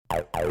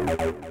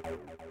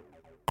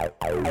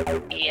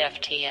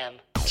EFTM.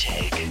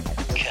 Tech,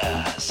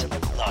 cars,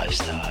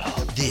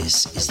 lifestyle.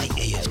 This is the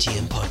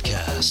EFTM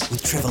podcast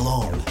with Trevor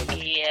Long.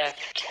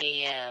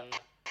 EFTM.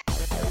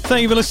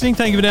 Thank you for listening.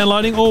 Thank you for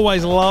downloading.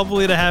 Always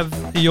lovely to have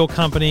your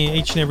company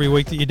each and every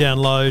week that you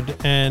download,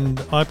 and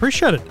I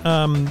appreciate it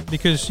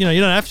because, you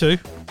don't have to.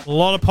 A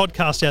lot of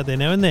podcasts out there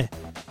now, isn't there?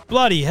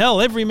 Bloody hell,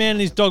 every man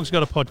and his dog's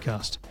got a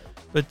podcast.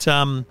 But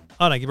I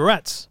don't give a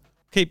rat's.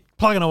 Keep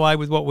plugging away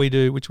with what we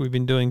do, which we've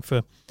been doing for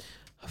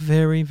a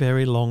very,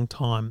 very long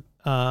time.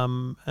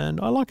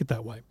 And I like it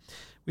that way.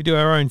 We do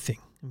our own thing,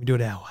 and we do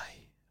it our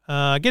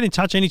way. Get in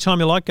touch anytime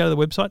you like. Go to the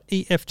website,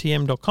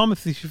 EFTM.com.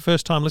 If this is your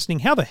first time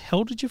listening, how the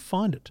hell did you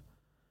find it?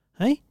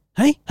 Hey?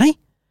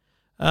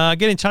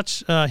 Get in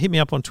touch. Hit me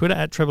up on Twitter,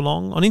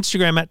 @TrevorLong, on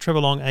Instagram,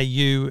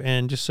 @TrevorLongAU,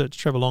 and just search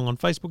Trevor Long on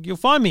Facebook. You'll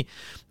find me.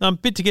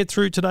 Bit to get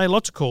through today.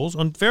 Lots of calls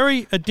on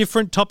very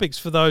different topics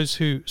for those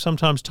who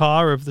sometimes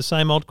tire of the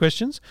same old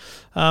questions.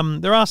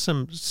 There are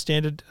some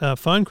standard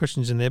phone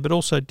questions in there, but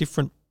also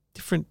different,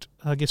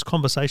 I guess,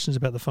 conversations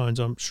about the phones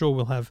I'm sure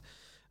we'll have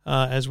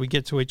as we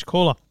get to each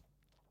caller.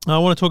 I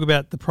want to talk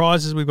about the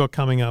prizes we've got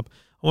coming up.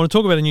 I want to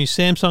talk about a new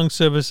Samsung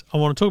service. I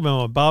want to talk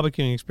about my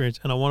barbecuing experience,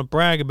 and I want to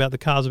brag about the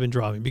cars I've been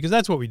driving, because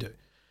that's what we do.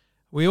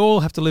 We all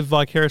have to live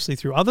vicariously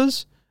through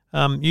others.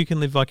 You can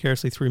live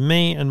vicariously through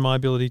me and my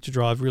ability to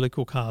drive really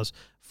cool cars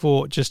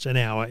for just an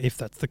hour, if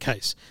that's the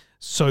case.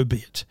 So be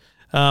it.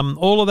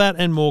 All of that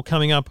and more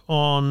coming up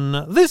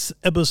on this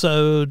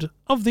episode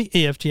of the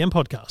EFTM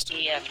podcast.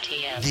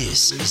 EFTM.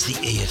 This is the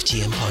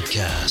EFTM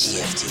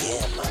podcast.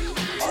 EFTM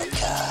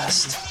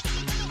podcast.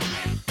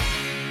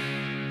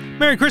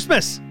 Merry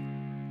Christmas.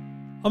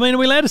 I mean, are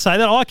we allowed to say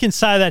that? I can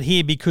say that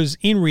here because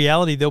in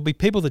reality, there'll be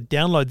people that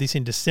download this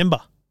in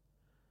December.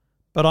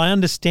 But I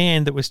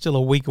understand that we're still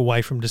a week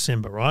away from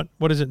December, right?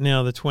 What is it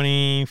now, the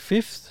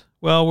 25th?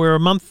 Well, we're a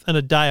month and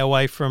a day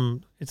away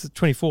from, it's the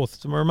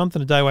 24th, so we're a month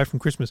and a day away from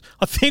Christmas.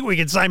 I think we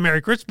can say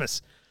Merry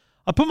Christmas.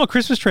 I put my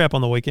Christmas tree up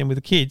on the weekend with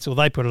the kids, or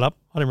they put it up.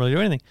 I didn't really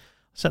do anything.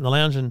 I sat in the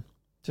lounge and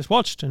just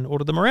watched and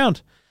ordered them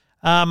around.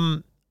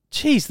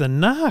 Geez, the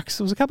narcs.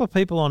 There was a couple of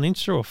people on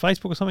Insta or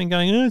Facebook or something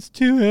going, it's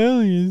too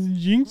early, you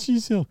jinx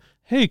yourself.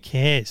 Who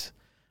cares?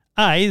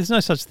 A, there's no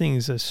such thing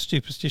as a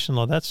superstition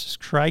like that. It's just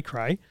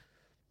cray-cray.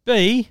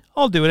 B,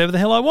 I'll do whatever the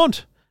hell I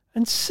want.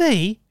 And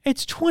C,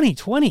 it's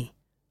 2020.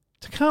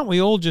 So can't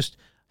we all just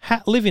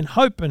live in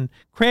hope and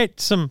create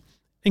some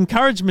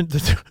encouragement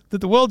that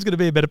the world's going to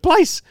be a better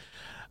place?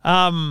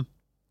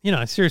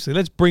 Seriously,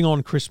 let's bring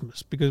on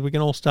Christmas, because we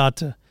can all start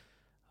to,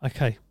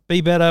 be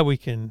better. We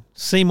can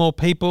see more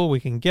people. We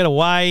can get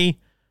away.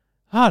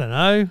 I don't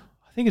know.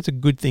 I think it's a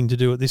good thing to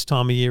do at this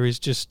time of year, is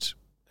just,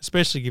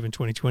 especially given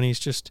 2020, is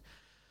just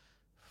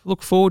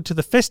look forward to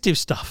the festive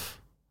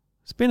stuff.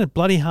 It's been a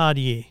bloody hard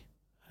year,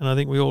 and I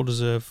think we all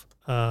deserve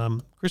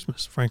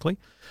Christmas, frankly.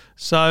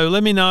 So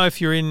let me know if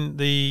you're in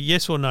the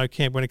yes or no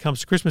camp when it comes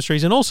to Christmas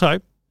trees, and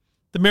also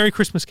the Merry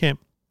Christmas camp.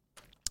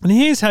 And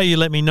here's how you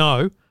let me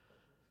know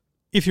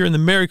if you're in the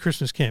Merry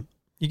Christmas camp.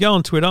 You go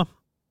on Twitter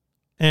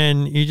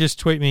and you just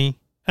tweet me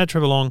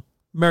 @TrevorLong,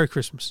 Merry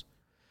Christmas.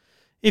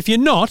 If you're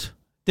not,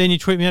 then you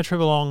tweet me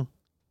 @TrevorLong,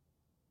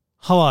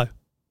 hello.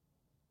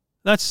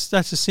 That's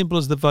as simple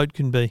as the vote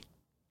can be.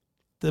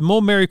 The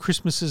more Merry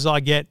Christmases I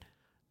get,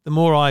 the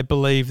more I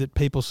believe that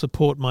people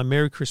support my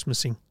Merry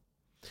Christmasing.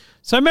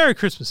 So Merry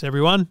Christmas,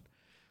 everyone.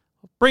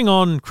 Bring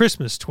on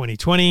Christmas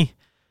 2020.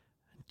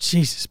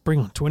 Jesus, bring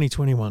on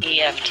 2021.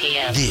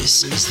 EFTM.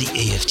 This is the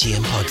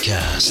EFTM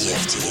podcast.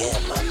 EFTM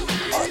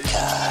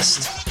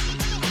podcast.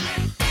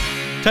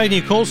 Taking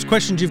your calls,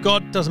 questions you've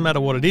got, doesn't matter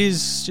what it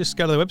is, just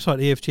go to the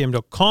website,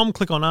 EFTM.com,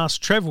 click on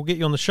Ask Trev, we'll get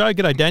you on the show.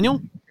 G'day,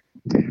 Daniel.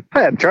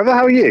 Hey, Trevor,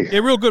 how are you? Yeah,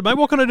 real good, mate.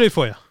 What can I do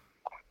for you?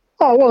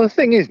 Oh, well, the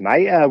thing is,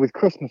 mate, with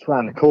Christmas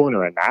around the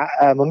corner and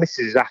that, my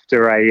missus is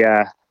after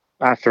an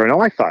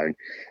iPhone,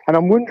 and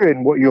I'm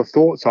wondering what your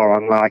thoughts are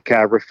on,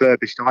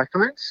 refurbished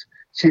iPhones,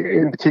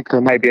 in particular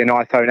maybe an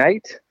iPhone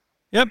 8.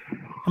 Yep,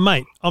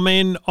 mate. I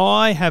mean,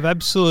 I have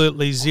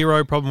absolutely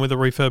zero problem with a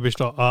refurbished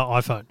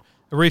iPhone.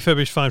 A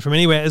refurbished phone from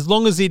anywhere, as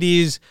long as it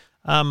is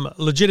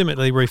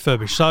legitimately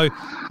refurbished. So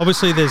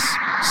obviously there's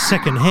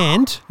second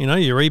hand, your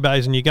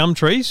eBays and your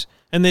Gumtrees,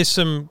 and there's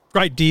some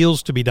great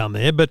deals to be done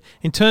there. But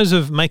in terms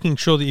of making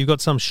sure that you've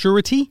got some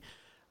surety,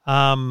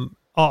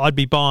 I'd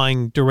be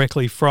buying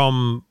directly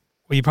from,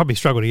 well, you probably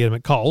struggle to get them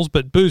at Coles,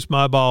 but Boost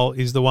Mobile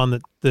is the one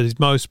that is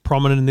most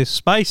prominent in this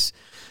space.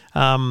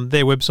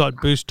 Their website,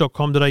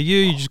 boost.com.au,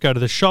 you just go to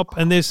the shop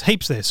and there's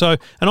heaps there. So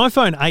an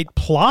iPhone 8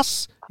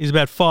 Plus is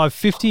about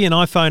 $550, an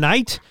iPhone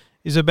 8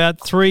 is about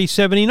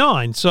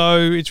 $379. So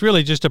it's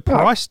really just a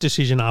price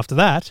decision after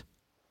that.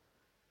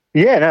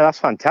 Yeah, no, that's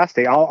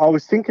fantastic. I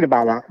was thinking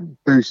about that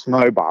Boost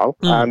Mobile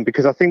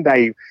because I think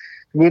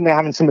weren't they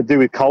having something to do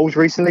with Coles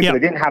recently? Yep. They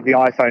didn't have the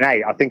iPhone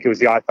 8. I think it was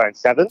the iPhone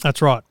 7.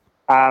 That's right.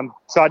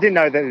 So I didn't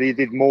know that they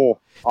did more.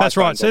 That's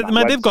right. So,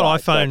 mate, they've got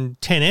iPhone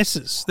so.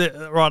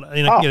 10s. Right,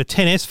 you know, you get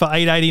a 10s for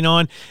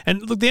 $889.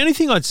 And look, the only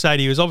thing I'd say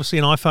to you is obviously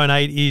an iPhone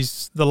 8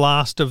 is the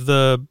last of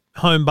the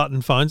home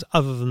button phones,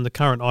 other than the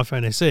current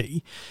iPhone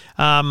SE.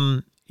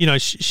 You know,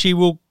 she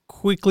will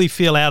quickly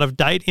feel out of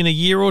date in a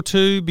year or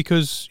two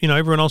because, you know,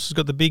 everyone else has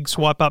got the big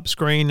swipe up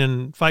screen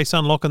and face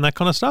unlock and that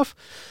kind of stuff.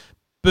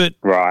 But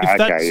if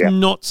that's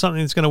not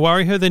something that's going to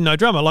worry her, then no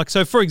drama. Like,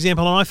 so for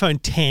example, an iPhone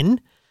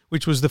 10,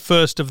 which was the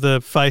first of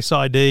the Face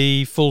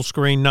ID, full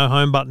screen, no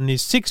home button,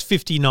 is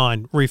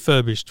 $659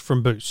 refurbished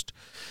from Boost.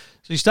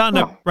 So you're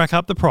starting to rack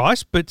up the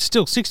price, but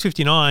still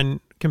 $659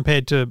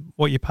 compared to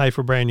what you pay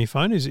for a brand new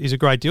phone is a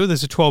great deal.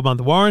 There's a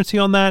 12-month warranty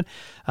on that.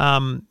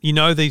 You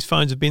know, these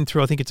phones have been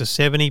through, I think it's a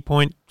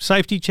 70-point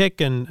safety check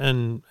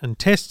and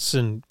tests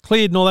and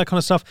cleared and all that kind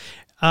of stuff.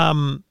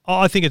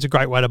 I think it's a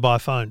great way to buy a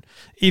phone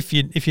if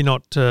you're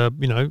not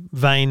you know,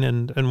 vain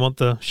and want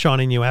the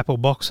shiny new Apple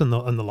box and the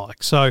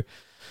like. So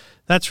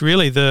that's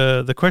really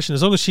the question.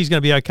 As long as she's going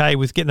to be okay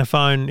with getting a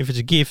phone, if it's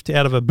a gift,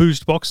 out of a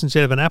Boost box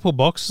instead of an Apple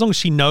box, as long as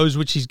she knows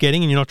what she's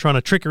getting and you're not trying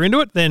to trick her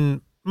into it,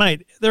 then,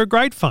 mate, they're a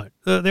great phone.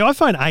 The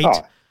iPhone 8,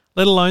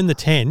 let alone the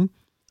 10,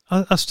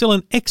 are still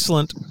an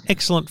excellent,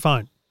 excellent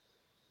phone.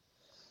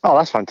 Oh,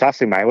 that's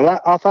fantastic, mate.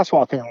 Well, that's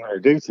what I think I'm going to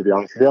do, to be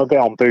honest with you. I'll get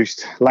on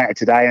Boost later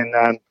today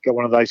and get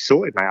one of those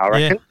sorted, mate, I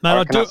reckon. Yeah,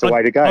 mate, that's the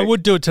way to go. I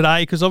would do it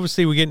today because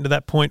obviously we're getting to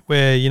that point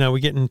where, you know, we're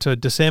getting to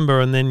December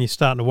and then you're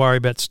starting to worry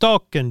about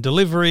stock and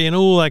delivery and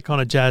all that kind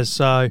of jazz.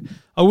 So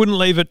I wouldn't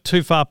leave it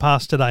too far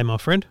past today, my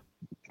friend.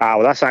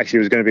 Well, that's actually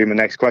was going to be my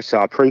next question.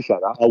 I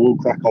appreciate that. I will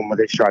crack on with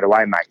it straight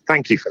away, mate.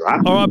 Thank you for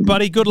that. All right,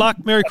 buddy. Good luck.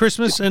 Merry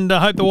Christmas, and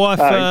I hope the wife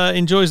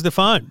enjoys the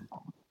phone.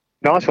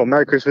 Nice one.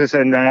 Merry Christmas,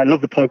 and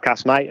love the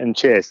podcast, mate, and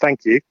cheers.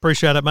 Thank you.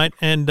 Appreciate it, mate.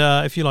 And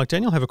if you, like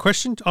Daniel, have a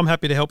question, I'm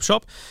happy to help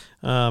shop.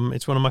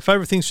 It's one of my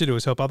favourite things to do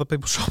is help other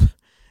people shop.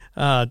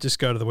 Just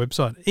go to the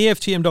website,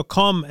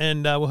 EFTM.com,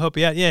 and we'll help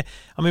you out. Yeah,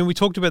 I mean, we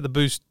talked about the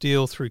Boost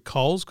deal through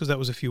Coles because that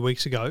was a few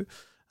weeks ago.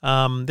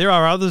 There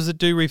are others that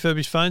do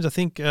refurbished phones. I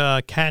think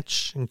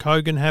Catch and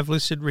Kogan have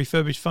listed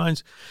refurbished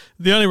phones.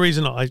 The only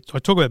reason I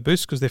talk about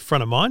Boost is because they're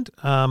front of mind,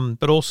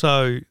 but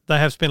also they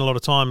have spent a lot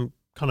of time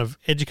kind of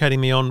educating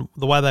me on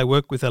the way they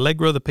work with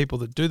Allegra, the people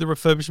that do the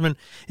refurbishment.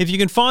 If you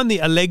can find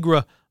the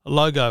Allegra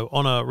logo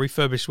on a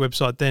refurbished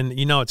website, then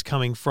you know it's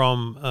coming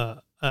from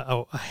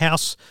a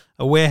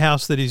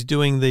warehouse that is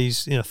doing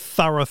these, you know,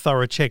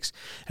 thorough checks.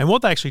 And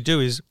what they actually do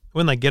is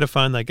when they get a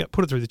phone, they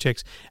put it through the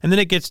checks, and then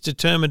it gets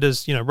determined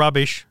as, you know,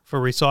 rubbish for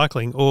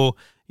recycling or,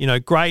 you know,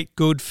 great,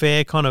 good,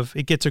 fair, kind of,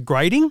 it gets a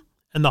grading.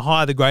 And the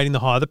higher the grading, the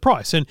higher the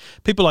price. And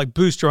people like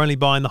Boost are only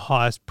buying the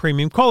highest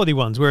premium quality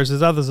ones, whereas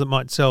there's others that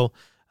might sell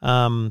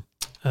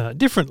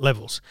different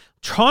levels.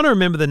 Trying to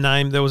remember the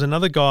name. There was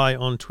another guy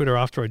on Twitter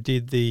after I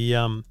did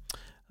the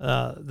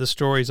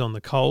stories on the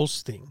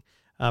Coles thing.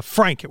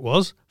 Frank, it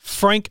was.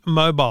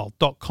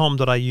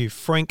 frankmobile.com.au.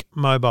 Frank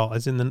Mobile,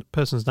 as in the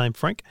person's name,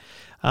 Frank,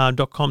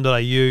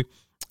 .com.au.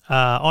 iPhone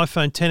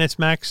XS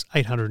Max,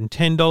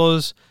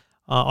 $810.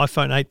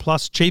 iPhone 8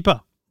 Plus,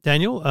 cheaper,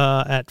 Daniel,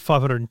 at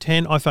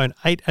 $510. iPhone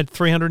 8 at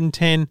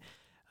 $310.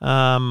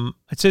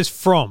 It says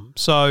from.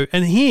 So,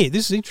 and here,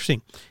 this is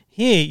interesting.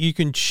 Here you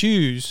can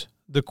choose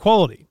the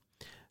quality.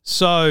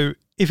 So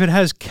if it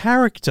has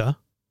character,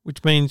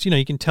 which means, you know,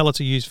 you can tell it's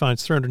a used phone,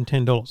 it's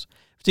 $310. If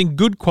it's in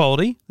good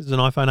quality, this is an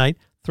iPhone 8,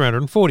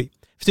 $340. If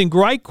it's in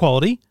great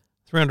quality,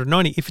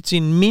 $390. If it's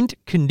in mint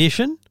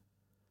condition,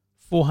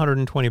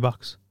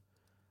 $420.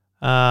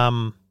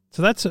 So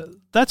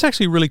that's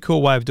actually a really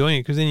cool way of doing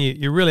it because then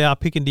you really are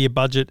picking to your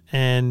budget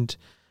and,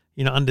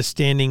 you know,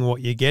 understanding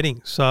what you're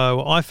getting.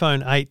 So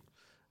iPhone 8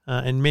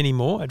 and many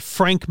more at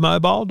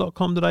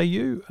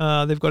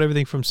frankmobile.com.au. They've got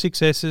everything from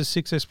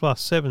 6Ss, 6S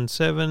Plus,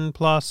 7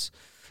 Plus,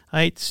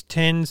 8s,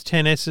 10s,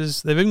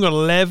 10Ss. They've even got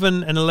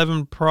 11 and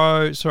 11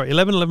 Pro,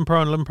 11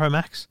 Pro and 11 Pro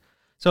Max.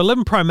 So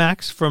 11 Pro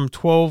Max from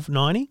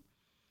 $1,290,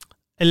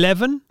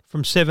 11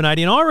 from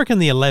 $780, and I reckon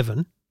the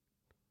 11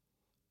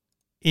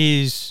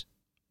 is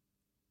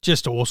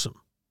just awesome.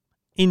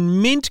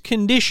 In mint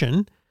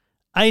condition,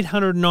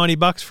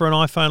 $890 for an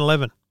iPhone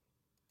 11.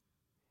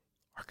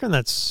 I reckon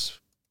that's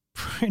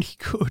pretty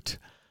good.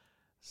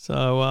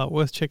 So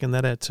worth checking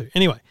that out too.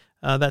 Anyway,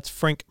 that's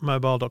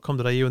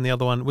frankmobile.com.au and the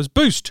other one was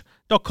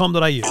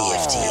boost.com.au.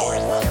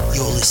 EFTM.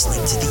 You're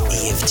listening to the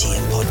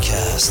EFTM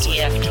podcast.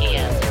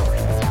 EFTM.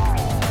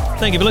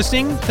 Thank you for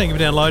listening. Thank you for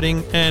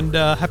downloading and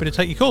happy to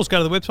take your calls. Go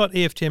to the website,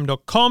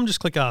 EFTM.com. Just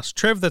click Ask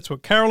Trev. That's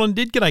what Carolyn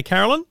did. G'day,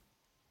 Carolyn.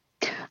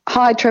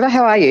 Hi, Trevor.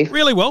 How are you?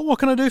 Really well. What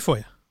can I do for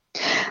you?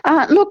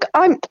 Look,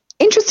 I'm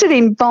interested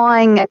in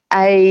buying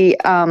a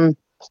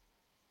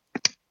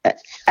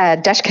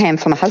dash cam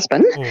for my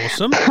husband.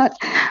 Awesome. But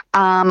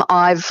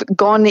I've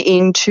gone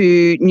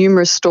into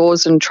numerous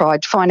stores and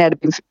tried to find out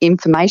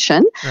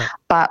information,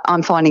 but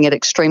I'm finding it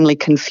extremely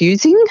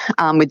confusing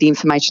with the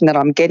information that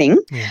I'm getting.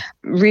 Yeah.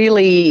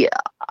 Really,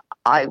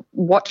 I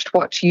watched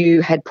what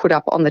you had put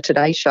up on the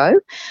Today Show,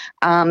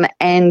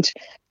 and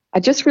I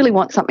just really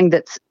want something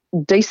that's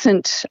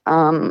decent,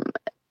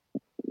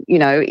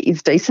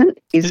 is decent,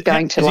 is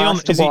going to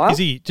last a while.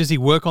 Does he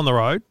work on the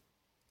road?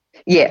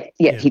 Yeah,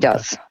 he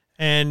does.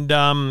 And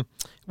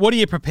what are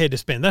you prepared to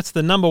spend? That's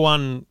the number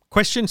one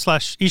question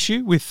 /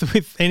 issue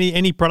with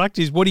any product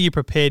is, what are you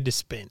prepared to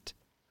spend?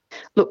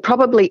 Look,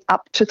 probably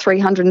up to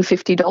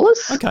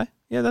 $350. Okay,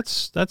 yeah,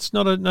 that's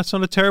not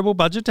a terrible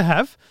budget to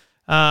have.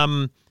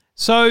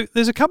 So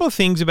there's a couple of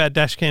things about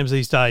dash cams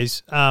these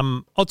days.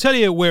 I'll tell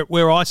you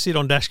where I sit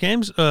on dash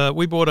cams.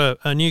 We bought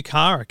a new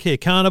car, a Kia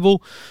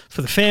Carnival,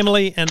 for the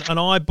family, and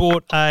I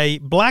bought a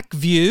Black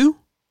View,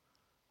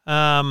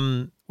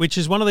 which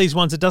is one of these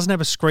ones that doesn't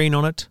have a screen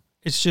on it.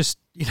 It's just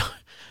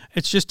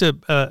it's just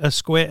a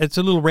square. It's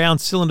a little round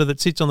cylinder that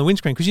sits on the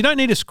windscreen because you don't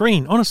need a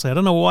screen. Honestly, I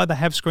don't know why they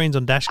have screens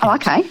on dash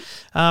cams. Oh, okay.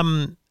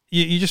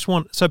 You just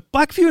want, so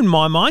Black View in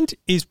my mind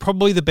is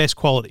probably the best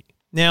quality.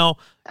 Now,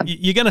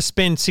 you're going to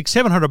spend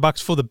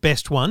 $600-700 for the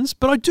best ones,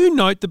 but I do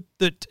note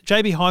that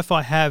JB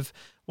Hi-Fi have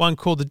one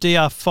called the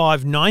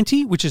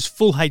DR590, which is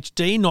full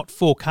HD, not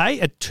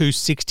 4K, at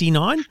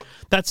 $269.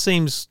 That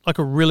seems like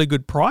a really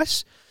good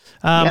price.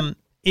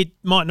 It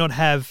might not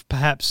have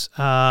perhaps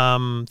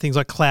things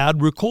like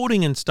cloud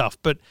recording and stuff,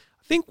 but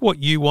I think what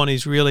you want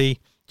is really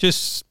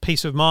just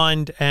peace of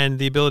mind and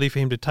the ability for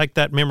him to take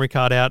that memory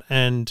card out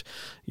and,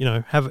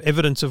 have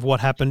evidence of what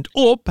happened,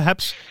 or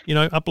perhaps,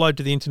 upload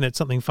to the internet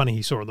something funny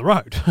he saw on the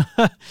road,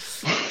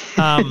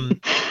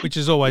 which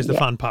is always the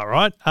fun part,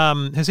 right?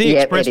 Has he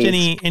expressed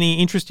any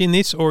interest in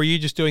this, or are you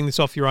just doing this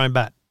off your own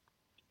bat?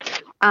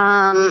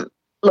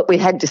 Look, we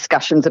had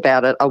discussions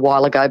about it a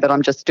while ago, but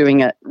I'm just doing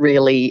it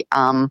really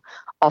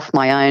off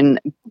my own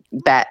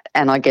bat,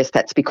 and I guess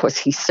that's because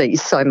he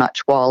sees so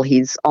much while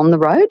he's on the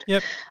road.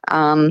 Yep.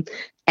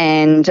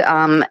 And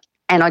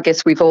I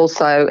guess we've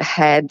also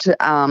had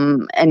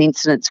an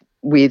incident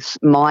with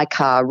my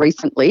car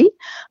recently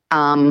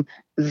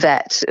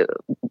that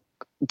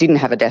didn't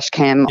have a dash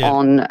cam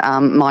on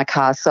my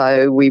car,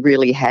 so we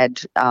really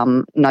had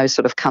no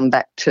sort of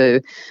comeback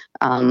to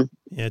fight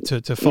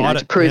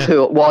to prove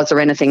who it was or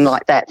anything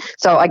like that.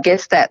 So I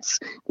guess that's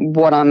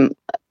what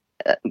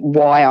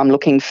why I'm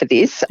looking for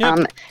this.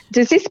 Yep.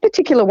 Does this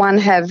particular one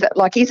have,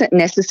 is it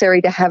necessary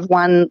to have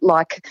one,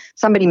 like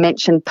somebody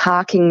mentioned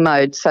parking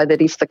mode, so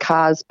that if the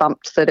car's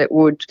bumped that it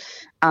would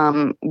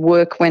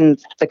work when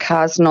the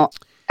car's not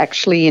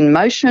actually in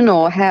motion,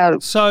 or how?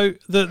 So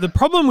the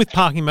problem with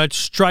parking mode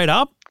straight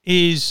up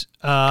is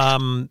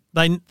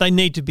they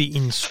need to be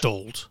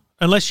installed.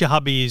 Unless your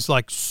hubby is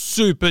like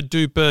super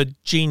duper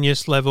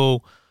genius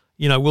level,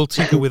 will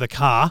tinker with a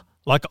car.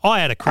 Like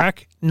I had a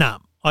crack, nah.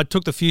 I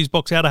took the fuse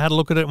box out, I had a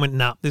look at it and went,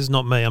 nah, this is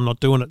not me, I'm not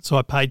doing it. So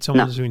I paid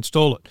someone to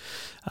install it.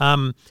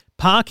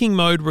 Parking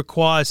mode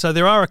requires, so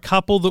there are a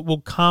couple that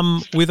will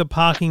come with a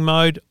parking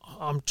mode.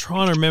 I'm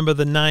trying to remember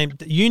the name.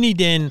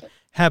 Uniden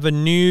have a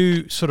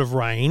new sort of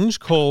range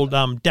called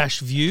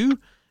Dash View.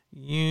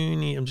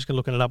 I'm just going to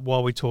look it up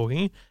while we're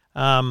talking,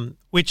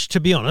 which,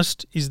 to be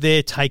honest, is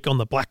their take on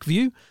the Black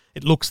View.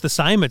 It looks the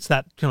same. It's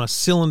that kind of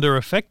cylinder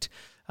effect.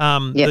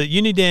 The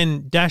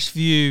Uniden Dash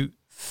View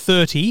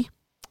 30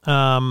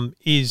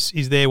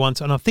 is there once,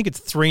 and I think it's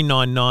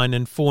 $399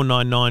 and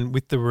 $499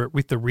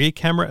 with the rear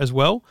camera as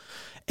well.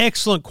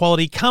 Excellent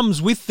quality.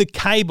 Comes with the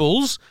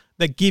cables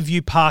that give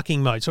you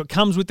parking mode. So it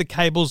comes with the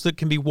cables that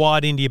can be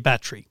wired into your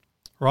battery,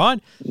 right?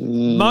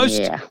 Yeah.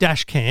 Most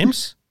dash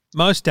cams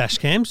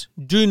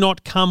do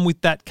not come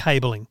with that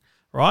cabling,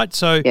 right?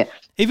 So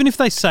even if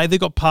they say they've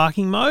got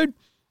parking mode,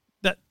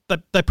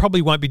 that they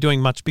probably won't be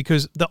doing much,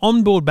 because the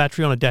onboard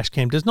battery on a dash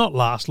cam does not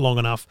last long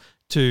enough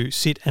to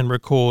sit and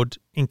record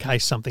in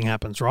case something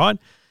happens, right?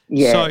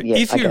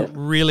 If you're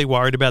really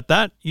worried about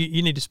that,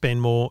 you need to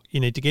spend more. You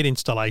need to get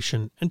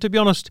installation. And to be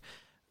honest,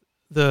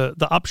 the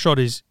upshot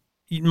is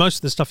most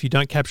of the stuff you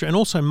don't capture. And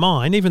also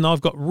mine, even though I've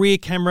got rear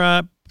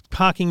camera,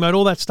 parking mode,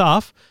 all that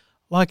stuff,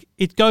 like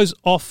it goes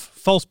off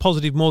false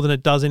positive more than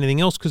it does anything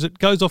else, because it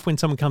goes off when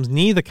someone comes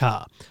near the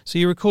car. So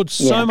you record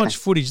so much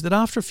footage that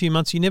after a few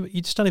months you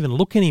just don't even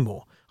look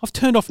anymore. I've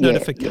turned off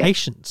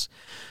notifications.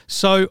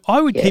 So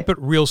I would keep it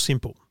real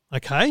simple.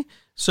 Okay,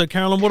 so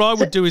Carolyn, what I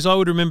would do is I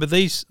would remember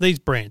these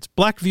brands: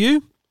 Black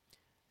View.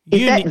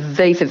 Is that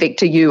V for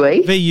Victor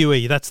UE?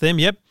 VUE, that's them.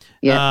 Yep.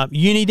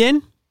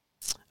 Uniden,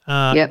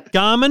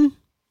 Garmin,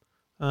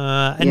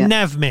 and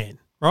Navman.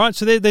 Right.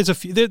 So there's a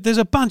few. There's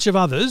a bunch of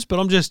others, but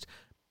I'm just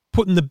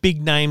putting the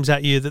big names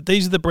at you. That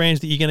these are the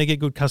brands that you're going to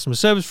get good customer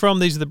service from.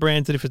 These are the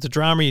brands that if it's a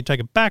drama, you take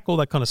it back. All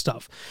that kind of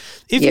stuff.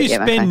 If you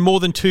spend more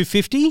than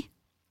 $250.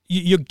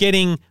 You're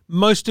getting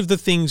most of the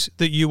things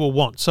that you will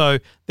want. So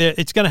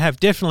it's going to have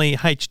definitely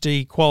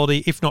HD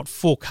quality, if not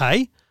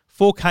 4K.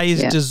 4K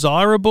is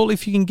desirable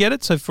if you can get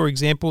it. So, for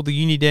example, the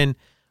Uniden,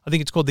 I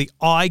think it's called the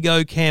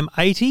iGo Cam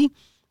 80,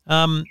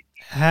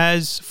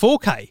 has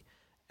 4K.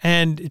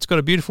 And it's got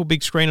a beautiful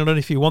big screen on it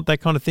if you want that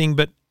kind of thing.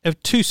 But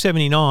at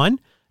 $279,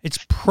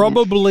 it's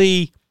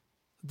probably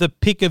the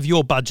pick of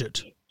your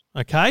budget,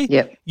 okay?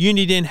 Yep.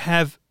 Uniden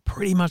have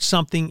pretty much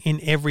something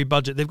in every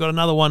budget. They've got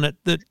another one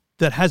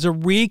that has a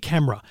rear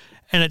camera,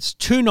 and it's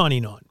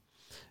 $299.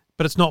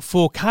 but it's not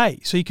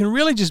 4K. So you can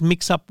really just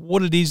mix up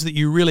what it is that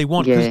you really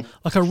want. Yeah.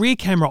 Like a rear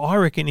camera, I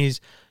reckon,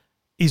 is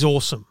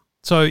awesome.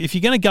 So if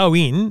you're going to go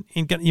in,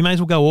 you may as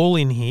well go all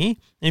in here.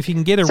 And if you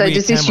can get a rear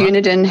camera. So does this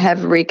Uniden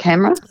have a rear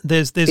camera?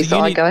 There's this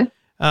iGo?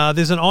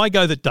 There's an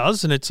iGo that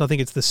does, and I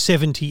think it's the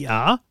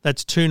 70R.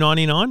 That's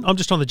 $299. I'm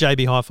just on the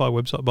JB Hi-Fi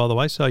website, by the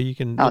way, so you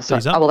can look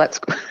these up. Oh, well, that's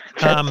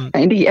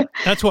handy, yeah.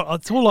 That's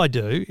all I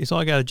do is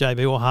I go to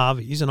JB or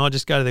Harvey's, and I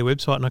just go to their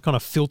website and I kind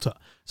of filter.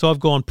 So I've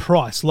gone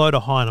price, low to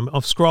high, and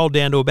I've scrolled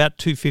down to about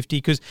 $250,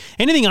 because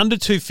anything under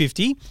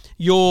 $250,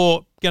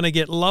 you're going to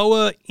get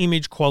lower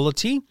image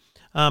quality.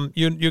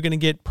 You're going to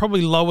get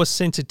probably lower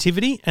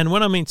sensitivity. And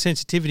when I mean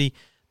sensitivity,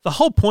 the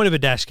whole point of a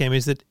dash cam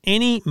is that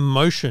any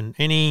motion,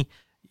 any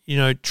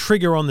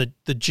trigger on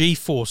the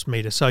G-force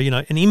meter, so,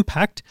 an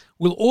impact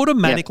will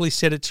automatically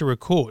set it to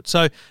record.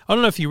 So I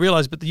don't know if you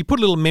realize, but you put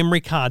a little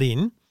memory card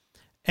in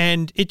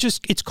and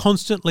it's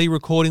constantly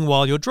recording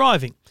while you're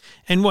driving.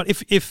 And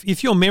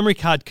if your memory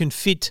card can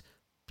fit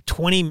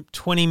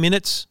 20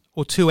 minutes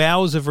or 2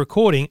 hours of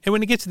recording, and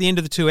when it gets to the end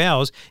of the 2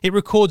 hours, it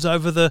records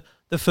over the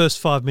first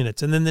 5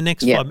 minutes and then the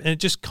next 5, and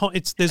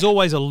there's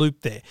always a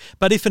loop there.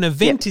 But if an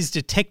event is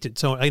detected,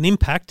 so an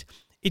impact,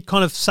 it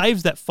kind of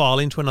saves that file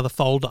into another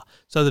folder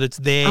so that it's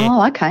there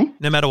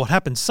no matter what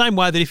happens. Same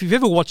way that if you've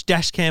ever watched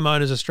Dashcam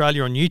Owners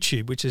Australia on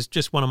YouTube, which is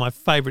just one of my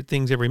favourite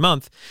things every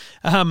month,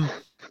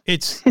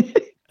 it's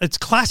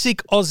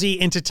classic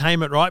Aussie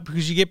entertainment, right?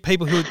 Because you get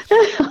people who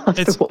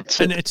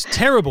it's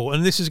terrible,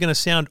 and this is going to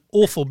sound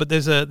awful, but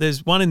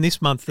there's one in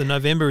this month, the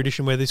November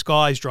edition, where this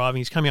guy's driving,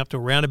 he's coming up to a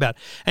roundabout,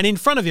 and in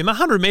front of him,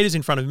 100 metres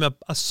in front of him,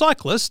 a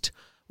cyclist,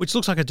 which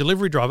looks like a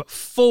delivery driver,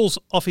 falls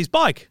off his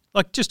bike,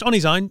 like just on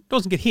his own,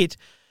 doesn't get hit.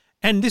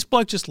 And this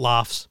bloke just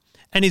laughs.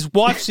 And his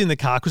wife's in the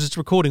car because it's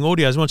recording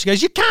audio as well. She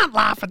goes, "You can't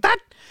laugh at that."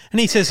 And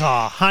he says,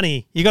 "Oh,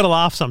 honey, you got to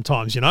laugh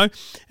sometimes,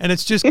 And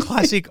it's just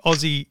classic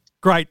Aussie,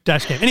 great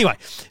dash cam. Anyway,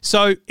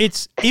 so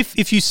it's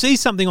if you see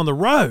something on the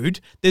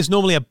road, there's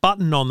normally a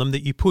button on them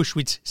that you push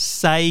which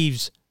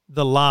saves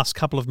the last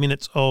couple of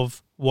minutes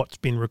of what's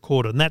been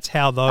recorded. And that's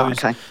how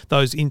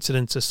those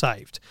incidents are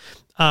saved.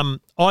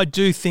 I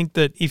do think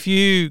that if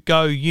you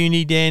go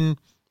Uniden,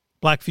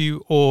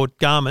 Blackview or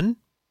Garmin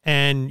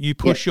and you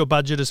push your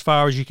budget as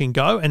far as you can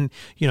go, and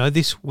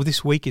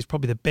this week is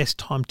probably the best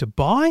time to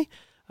buy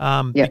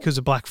because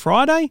of Black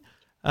Friday,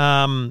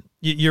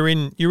 you're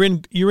in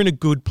a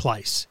good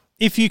place.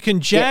 If you can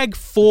jag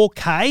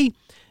 4K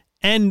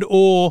and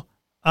or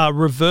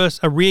reverse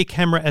a rear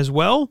camera as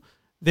well,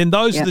 then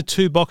those are the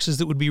two boxes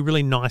that would be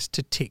really nice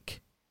to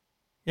tick.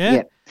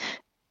 Yeah.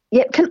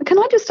 Yeah, can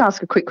I just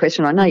ask a quick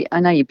question? I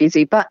know you're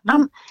busy, but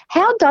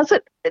how does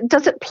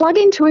it plug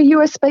into a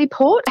USB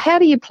port? How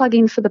do you plug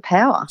in for the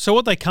power? So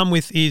what they come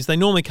with is they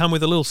normally come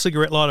with a little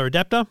cigarette lighter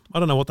adapter. I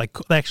don't know what they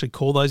actually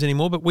call those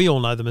anymore, but we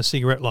all know them as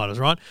cigarette lighters,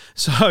 right?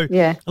 So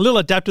a little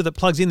adapter that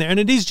plugs in there, and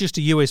it is just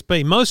a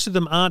USB. Most of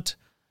them aren't.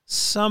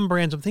 Some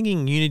brands, I'm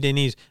thinking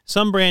Uniden is,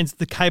 some brands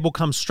the cable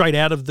comes straight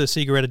out of the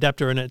cigarette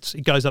adapter and it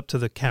goes up to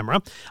the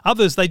camera.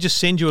 Others, they just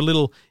send you a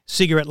little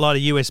cigarette lighter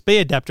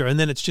USB adapter and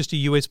then it's just a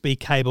USB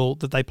cable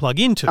that they plug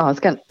into. Oh, I was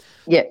going to,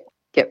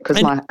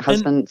 because my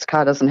husband's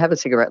car doesn't have a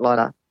cigarette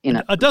lighter in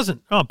it. It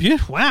doesn't? Oh,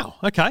 beautiful. Wow.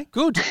 Okay,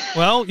 good.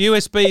 Well,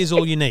 USB is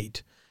all you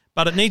need.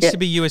 But it needs to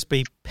be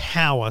USB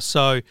power.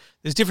 So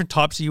there's different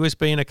types of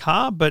USB in a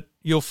car, but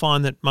you'll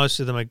find that most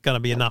of them are going to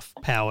be enough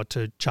power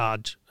to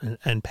charge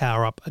and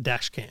power up a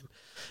dash cam.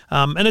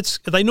 And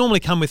they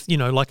normally come with,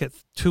 like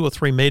 2 or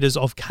 3 meters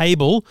of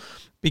cable,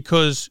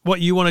 because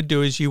what you want to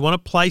do is you want to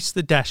place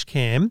the dash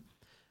cam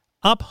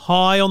up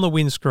high on the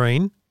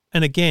windscreen.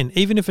 And again,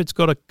 even if it's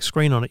got a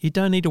screen on it, you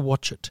don't need to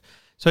watch it.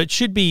 So it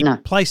should be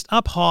placed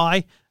up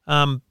high,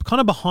 kind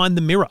of behind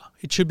the mirror.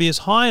 It should be as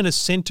high and as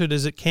centered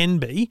as it can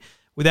be,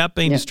 without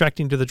being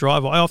distracting to the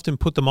driver. I often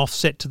put them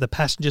offset to the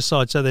passenger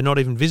side so they're not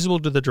even visible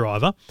to the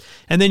driver.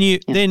 And then you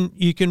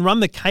can run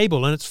the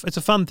cable, and it's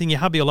a fun thing. Your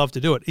hubby will love to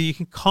do it. You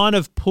can kind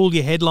of pull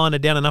your headliner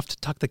down enough to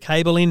tuck the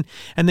cable in,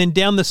 and then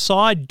down the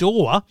side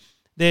door,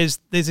 there's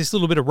this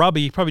little bit of rubber.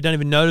 You probably don't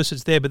even notice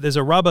it's there, but there's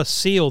a rubber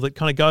seal that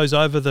kind of goes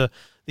over the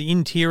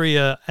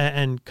interior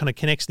and kind of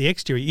connects the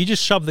exterior. You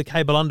just shove the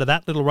cable under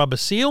that little rubber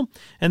seal,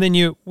 and then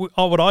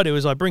what I do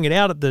is I bring it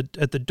out at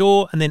the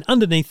door and then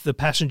underneath the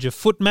passenger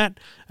foot mat,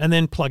 and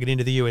then plug it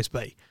into the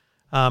USB.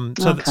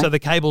 So the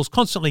cable's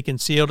constantly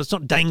concealed. It's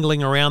not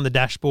dangling around the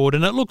dashboard,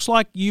 and it looks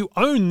like you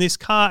own this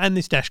car and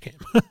this dash cam.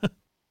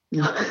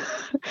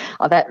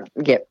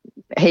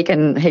 He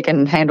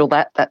can handle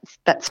that.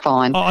 That's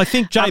fine. I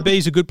think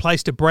JB's a good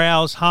place to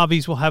browse.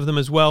 Harvey's will have them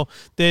as well.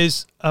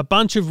 There's a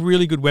bunch of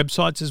really good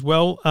websites as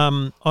well.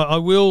 I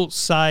will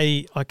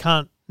say I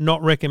can't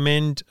not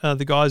recommend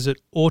the guys at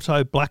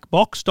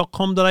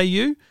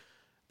autoblackbox.com.au.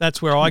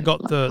 That's where I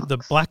got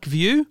the Black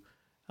View.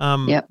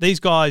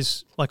 These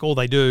guys, like, all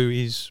they do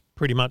is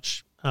pretty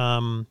much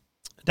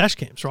dash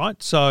cams,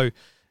 right? So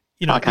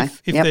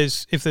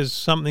if there's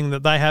something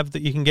that they have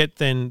that you can get,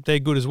 then they're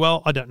good as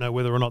well. I don't know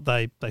whether or not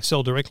they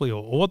sell directly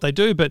or what they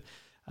do, but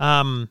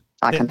I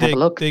can have a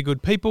look. They're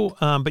good people.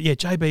 But yeah,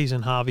 JB's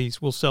and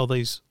Harvey's will sell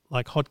these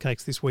like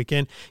hotcakes this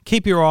weekend.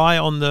 Keep your eye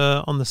on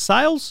the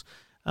sales,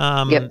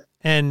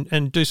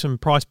 and do some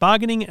price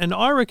bargaining. And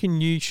I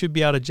reckon you should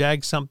be able to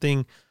jag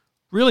something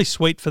really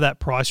sweet for that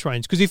price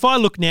range. Because if I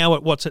look now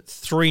at what's at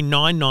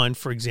 $399,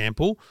 for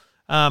example,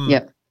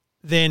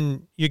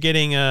 then you're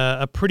getting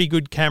a pretty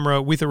good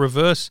camera with a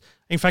reverse.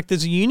 In fact,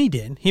 there's a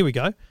Uniden. Here we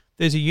go.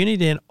 There's a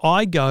Uniden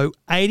iGo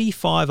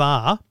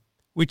 85R,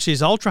 which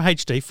is Ultra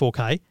HD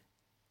 4K,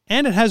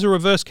 and it has a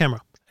reverse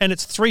camera, and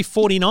it's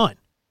 $349.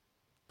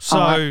 So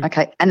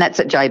okay, and that's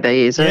at JB,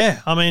 is it?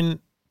 Yeah, I mean,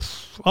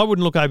 I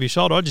wouldn't look over your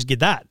shoulder. I'd just get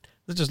that.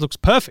 It just looks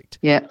perfect.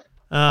 Yeah.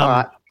 All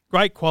right.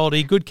 Great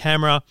quality, good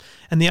camera.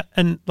 And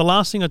the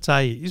last thing I'd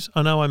say is,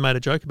 I know I made a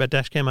joke about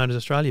Dashcam Owners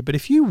Australia, but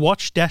if you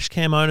watch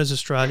Dashcam Owners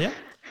Australia,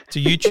 it's a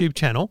YouTube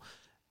channel,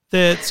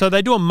 so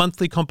they do a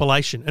monthly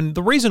compilation. And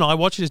the reason I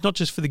watch it is not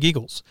just for the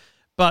giggles,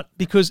 but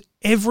because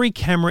every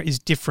camera is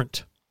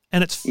different.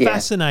 And it's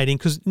fascinating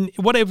because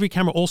what every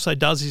camera also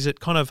does is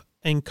it kind of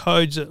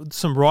encodes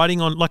some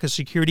writing on, like a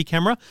security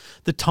camera,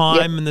 the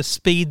time and the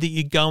speed that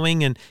you're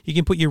going, and you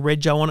can put your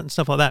rego on it and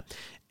stuff like that.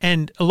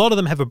 And a lot of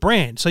them have a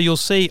brand. So you'll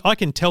see, I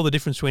can tell the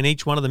difference between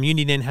each one of them.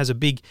 Uniden has a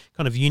big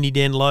kind of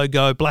Uniden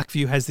logo.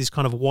 Blackview has this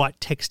kind of white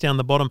text down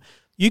the bottom.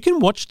 You can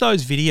watch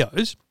those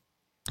videos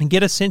and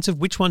get a sense of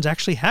which ones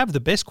actually have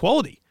the best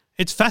quality.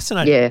 It's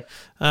fascinating. Yeah.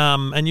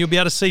 And you'll be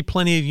able to see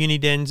plenty of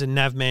Unidens and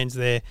Navmans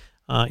there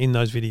in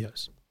those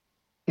videos.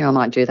 Yeah, I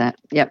might do that.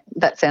 Yep,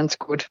 that sounds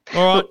good.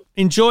 All right,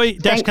 enjoy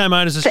Dashcam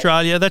Owners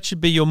Australia. That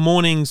should be your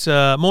morning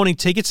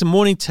tea. Get some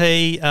morning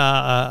tea,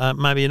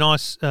 maybe a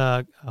nice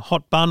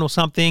hot bun or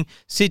something.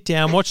 Sit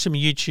down, watch some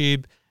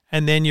YouTube,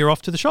 and then you're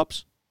off to the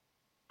shops.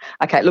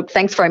 Okay, look,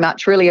 thanks very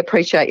much. Really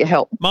appreciate your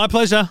help. My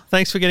pleasure.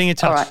 Thanks for getting in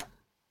touch.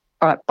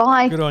 All right,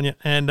 bye. Good on you.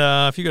 And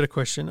if you've got a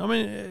question, I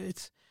mean,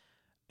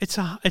 it's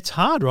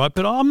hard, right?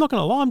 But I'm not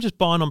going to lie, I'm just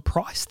buying on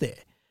price there.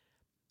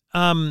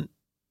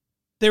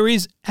 There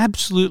is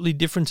absolutely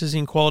differences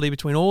in quality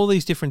between all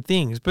these different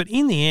things, but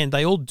in the end,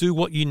 they all do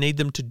what you need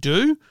them to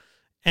do.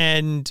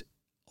 And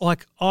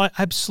like, I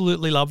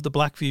absolutely love the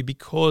Blackview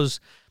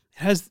because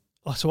it has.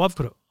 So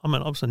I'm a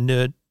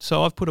nerd,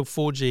 so I've put a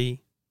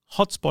 4G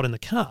hotspot in the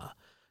car,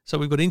 so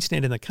we've got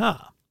internet in the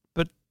car.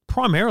 But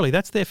primarily,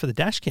 that's there for the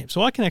dash cam,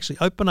 so I can actually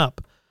open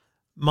up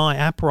my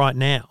app right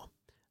now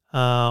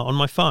on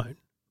my phone,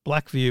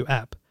 Blackview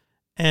app,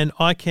 and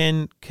I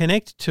can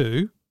connect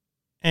to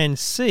and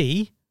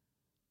see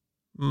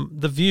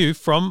the view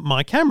from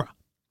my camera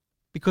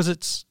because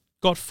it's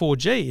got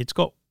 4G, it's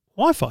got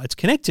Wi-Fi, it's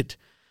connected.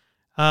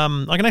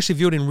 I can actually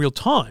view it in real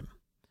time,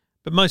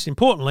 but most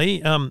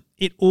importantly,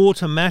 it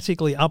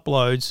automatically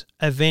uploads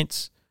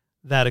events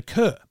that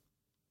occur.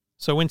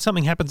 So when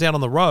something happens out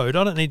on the road,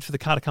 I don't need for the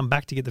car to come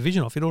back to get the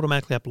vision off. It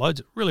automatically uploads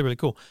it. Really, really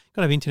cool. You've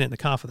got to have internet in the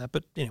car for that.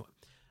 But anyway,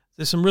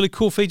 there's some really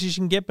cool features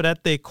you can get, but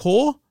at their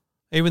core,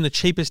 even the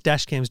cheapest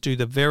dash cams do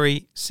the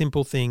very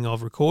simple thing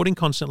of recording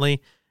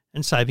constantly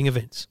and saving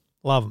events.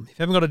 Love them. If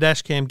you haven't got a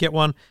dash cam, get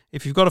one.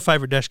 If you've got a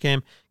favourite dash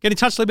cam, get in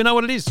touch, let me know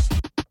what it is.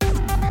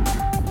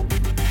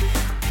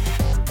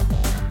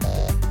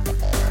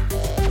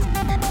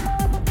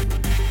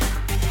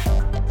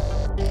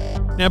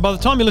 Now, by the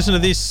time you listen to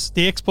this,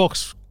 the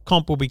Xbox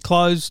comp will be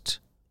closed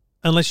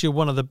unless you're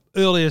one of the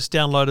earliest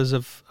downloaders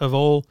of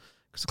all,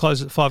 because it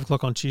closes at 5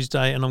 o'clock on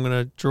Tuesday, and I'm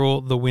going to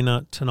draw the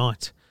winner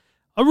tonight.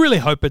 I really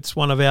hope it's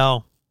one of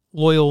our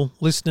loyal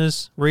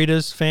listeners,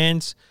 readers,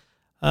 fans,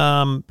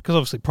 because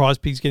obviously Prize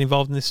Pigs get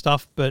involved in this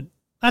stuff, but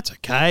that's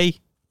okay.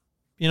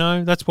 You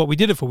know, that's what we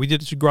did it for. We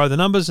did it to grow the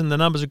numbers, and the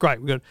numbers are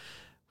great. We got,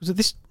 was it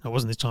this? No, it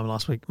wasn't this time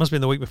last week. It must have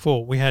been the week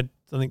before. We had,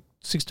 I think,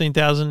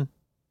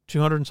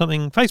 16,200 and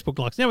something Facebook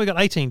likes. Now we got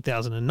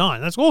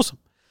 18,009. That's awesome.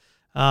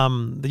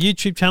 The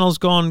YouTube channel's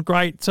gone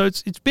great. So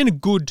it's been a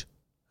good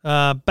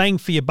bang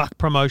for your buck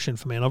promotion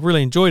for me, and I've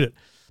really enjoyed it.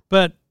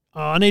 But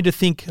I need to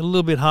think a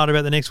little bit harder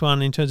about the next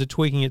one in terms of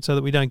tweaking it so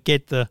that we don't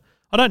get the...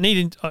 I don't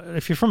need...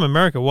 If you're from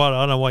America, I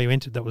don't know why you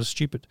entered. That was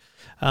stupid.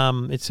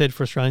 It said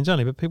for Australians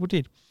only, but people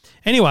did.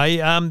 Anyway,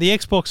 the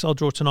Xbox I'll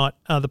draw tonight.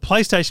 The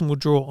PlayStation will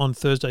draw on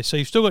Thursday. So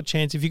you've still got a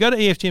chance. If you go to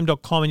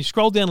EFTM.com and you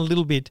scroll down a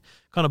little bit,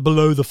 kind of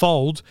below the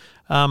fold,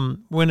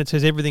 when it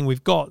says everything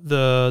we've got,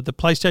 the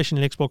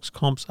PlayStation and Xbox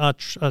comps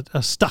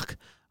are stuck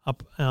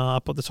up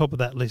at the top of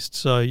that list.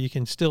 So you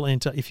can still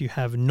enter if you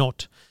have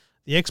not.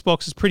 The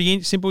Xbox is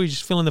pretty simple. You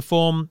just fill in the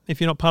form.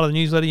 If you're not part of the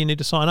newsletter, you need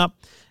to sign up.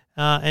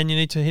 And you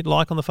need to hit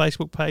like on the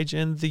Facebook page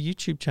and the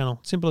YouTube channel.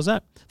 Simple as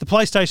that. The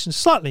PlayStation's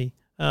slightly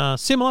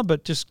similar,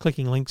 but just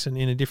clicking links in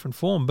a different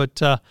form.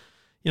 But,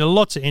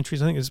 lots of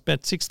entries. I think there's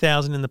about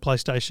 6,000 in the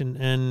PlayStation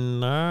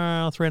and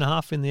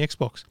 3.5 in the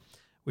Xbox,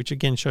 which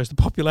again shows the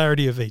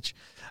popularity of each.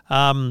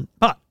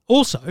 But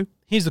also,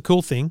 here's the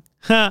cool thing.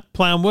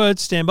 Play on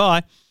words, stand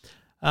by.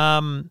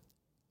 I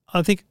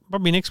think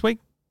probably next week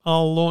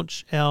I'll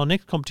launch our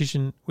next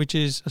competition, which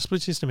is a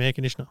split system air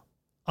conditioner.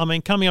 I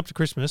mean, coming up to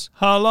Christmas,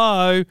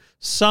 hello,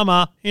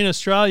 summer in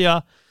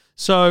Australia.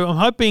 So I'm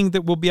hoping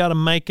that we'll be able to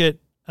make it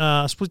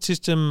a split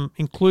system,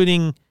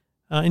 including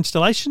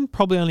installation,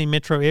 probably only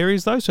metro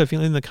areas though. So if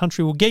you're in the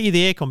country, we'll get you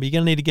the aircon, but you're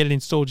going to need to get it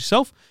installed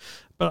yourself.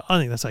 but I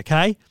think that's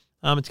okay.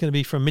 It's going to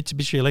be from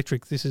Mitsubishi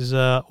Electric. This is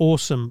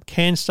awesome,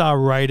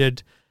 CanStar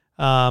rated,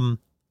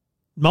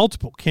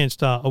 multiple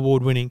CanStar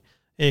award-winning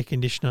air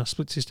conditioner,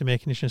 split system air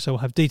conditioner. So we'll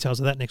have details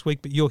of that next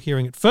week, but you're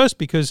hearing it first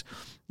because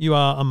you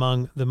are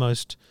among the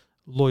most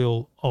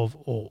loyal of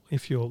all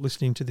if you're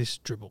listening to this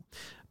dribble.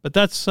 But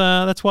that's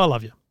why I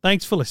love you.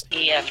 Thanks for listening.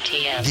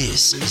 EFTM.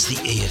 This is the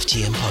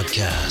EFTM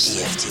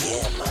podcast.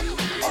 EFTM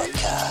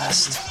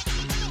podcast.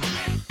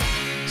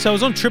 So I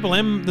was on Triple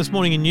M this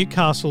morning in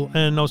Newcastle,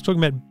 and I was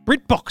talking about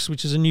BritBox,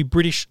 which is a new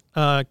British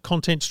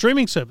content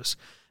streaming service.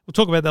 We'll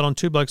talk about that on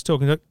Two Blokes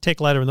Talking Tech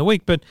later in the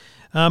week. But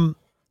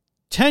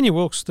Tanya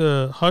Wilkes,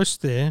 the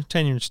host there,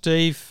 Tanya and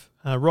Steve,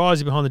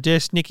 Risey behind the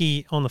desk,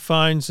 Nikki on the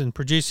phones and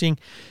producing.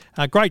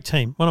 Great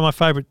team. One of my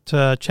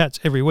favourite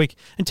chats every week.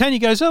 And Tanya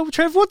goes, "Oh,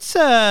 Trev, what's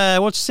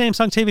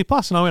Samsung TV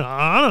Plus?" And I went,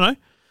 "I don't know."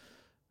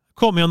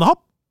 Caught me on the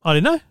hop. I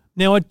didn't know.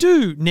 Now, I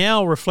do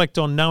now reflect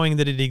on knowing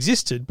that it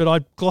existed, but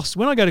I glossed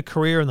when I go to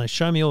Korea and they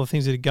show me all the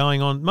things that are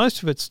going on.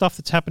 Most of it's stuff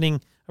that's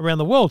happening around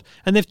the world.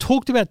 And they've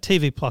talked about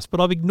TV Plus,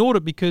 but I've ignored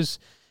it because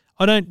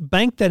I don't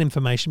bank that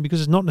information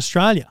because it's not in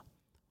Australia.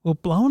 Well,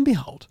 lo and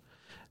behold,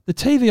 the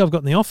TV I've got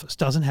in the office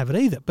doesn't have it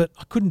either, but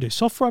I couldn't do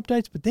software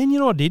updates. But then you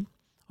know what I did?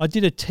 I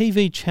did a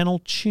TV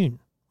channel tune,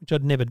 which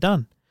I'd never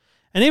done.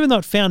 And even though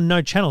it found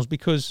no channels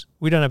because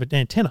we don't have an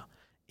antenna,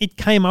 it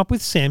came up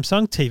with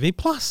Samsung TV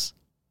Plus.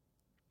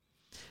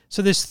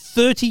 So there's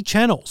 30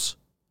 channels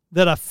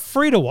that are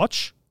free to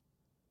watch,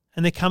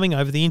 and they're coming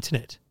over the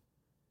internet.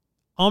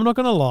 I'm not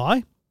going to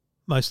lie,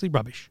 mostly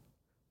rubbish.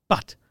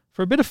 But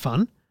for a bit of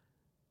fun,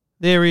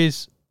 there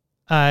is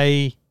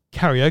a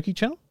karaoke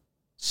channel,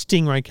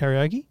 Stingray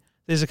Karaoke.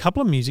 There's a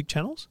couple of music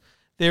channels.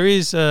 There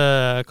is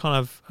a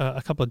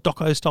couple of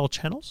doco-style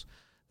channels.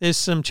 There's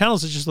some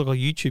channels that just look like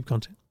YouTube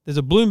content. There's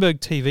a Bloomberg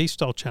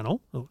TV-style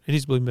channel. Well, it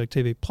is Bloomberg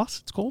TV Plus,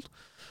 it's called.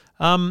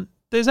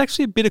 There's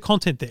actually a bit of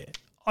content there.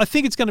 I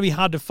think it's going to be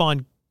hard to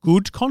find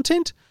good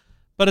content,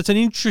 but it's an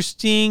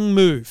interesting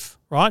move,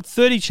 right?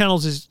 30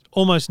 channels is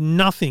almost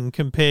nothing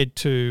compared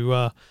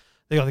to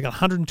they got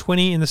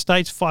 120 in the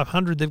States,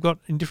 500 they've got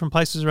in different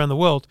places around the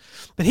world.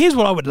 But here's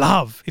what I would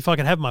love if I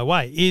could have my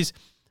way is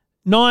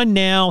 9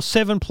 Now,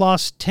 7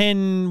 Plus,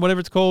 10,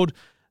 whatever it's called,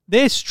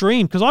 they're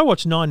streamed because I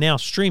watch 9 Now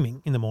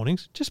streaming in the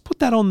mornings. Just put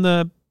that on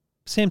the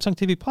Samsung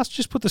TV Plus.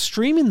 Just put the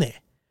stream in there.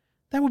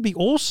 That would be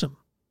awesome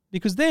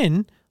because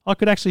then I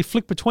could actually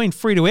flick between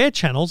free-to-air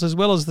channels as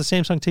well as the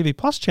Samsung TV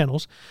Plus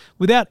channels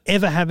without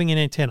ever having an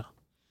antenna.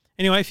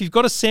 Anyway, if you've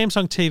got a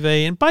Samsung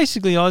TV, and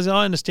basically, as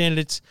I understand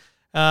it, it's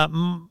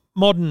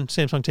modern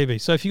Samsung TV.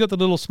 So if you've got the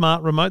little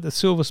smart remote, the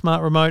silver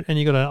smart remote, and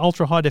you've got an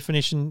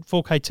ultra-high-definition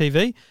 4K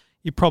TV,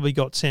 you've probably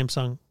got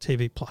Samsung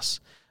TV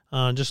Plus.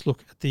 Just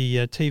look at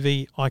the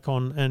TV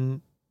icon and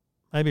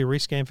maybe a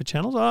rescan for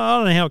channels. I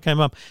don't know how it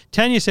came up.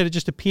 Tanya said it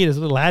just appeared as a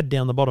little ad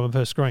down the bottom of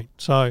her screen.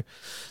 So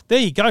there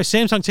you go.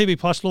 Samsung TV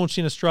Plus launched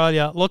in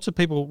Australia. Lots of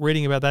people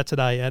reading about that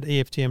today at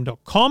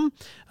EFTM.com.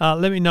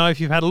 Let me know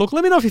if you've had a look.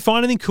 Let me know if you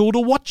find anything cool to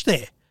watch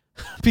there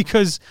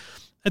because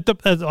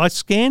I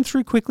scanned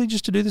through quickly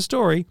just to do the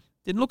story.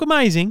 Didn't look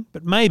amazing,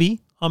 but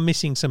maybe I'm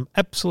missing some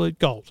absolute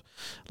gold.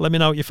 Let me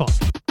know what you find.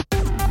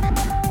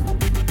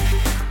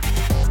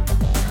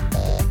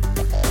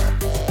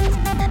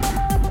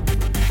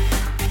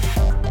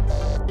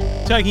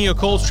 Taking your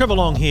calls, Trevor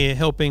Long here,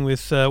 helping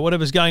with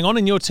whatever's going on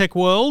in your tech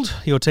world,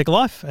 your tech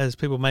life, as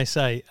people may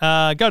say.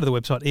 Go to the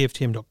website,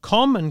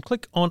 EFTM.com, and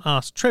click on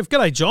Ask Trev.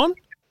 G'day, John.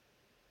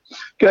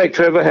 G'day,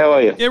 Trevor. How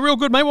are you? Yeah, real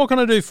good, mate. What can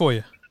I do for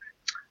you?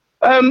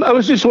 I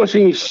was just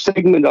watching a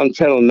segment on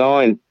Channel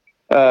 9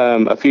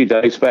 a few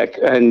days back,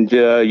 and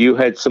you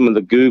had some of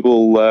the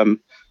Google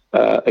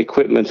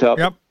equipment up.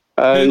 Yep.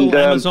 And, Google,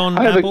 Amazon,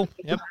 Apple.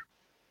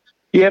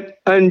 Yep,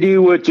 and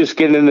you were just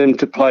getting them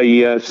to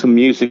play some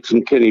music,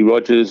 some Kenny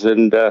Rogers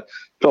and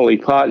Dolly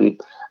Parton.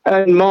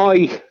 And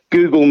my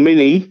Google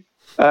Mini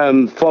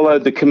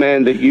followed the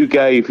command that you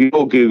gave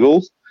your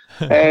Google,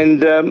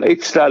 and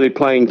it started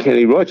playing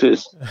Kenny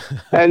Rogers.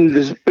 And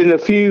there's been a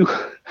few...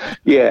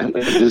 Yeah,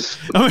 it is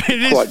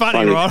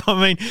funny, right?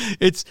 I mean,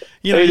 it's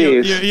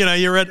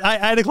you're at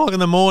 8 o'clock in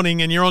the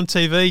morning and you're on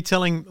TV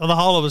telling the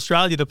whole of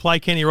Australia to play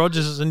Kenny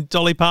Rogers and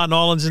Dolly Parton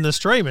Islands in the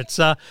stream. It's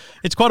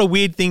quite a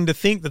weird thing to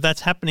think that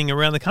that's happening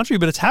around the country,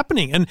 but it's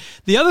happening. And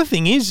the other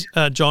thing is,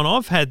 John,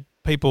 I've had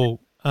people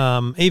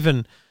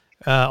even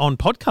on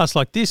podcasts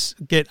like this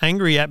get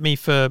angry at me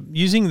for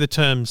using the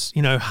terms,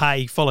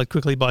 hey, followed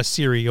quickly by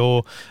Siri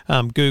or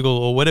Google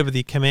or whatever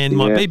the command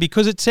might be,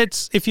 because it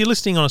sets, if you're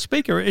listening on a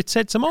speaker, it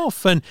sets them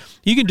off. And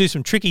you can do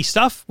some tricky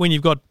stuff when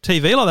you've got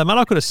TV like that. Man,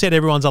 I could have set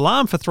everyone's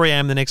alarm for 3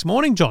 a.m. the next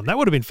morning, John. That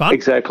would have been fun.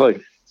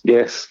 Exactly.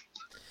 Yes.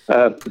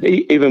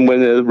 Even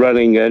when they're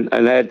running an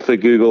ad for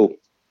Google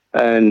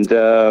and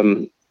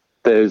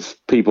there's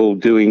people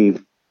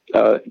doing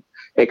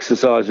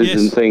exercises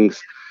and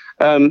things,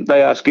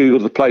 they ask Google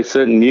to play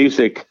certain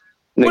music.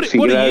 What do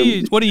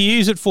you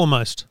use it for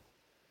most?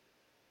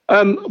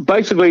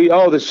 Basically,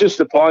 there's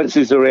just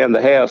appliances around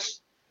the house,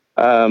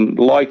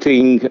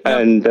 lighting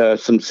and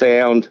some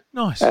sound.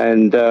 Nice.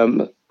 And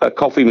a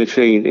coffee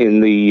machine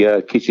in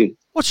the kitchen.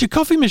 What's your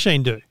coffee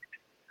machine do?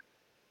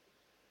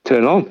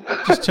 Turn on.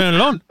 Just turn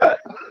it on.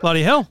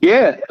 Bloody hell.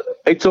 Yeah,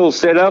 it's all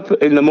set up.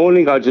 In the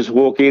morning, I just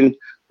walk in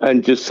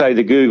and just say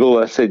to Google,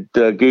 I said,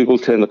 Google,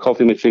 turn the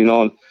coffee machine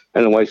on,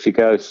 and away she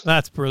goes.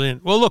 That's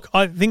brilliant. Well, look,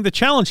 I think the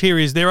challenge here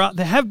is there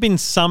have been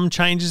some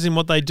changes in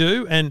what they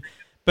do,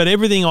 but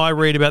everything I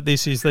read about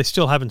this is they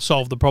still haven't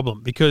solved the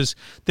problem, because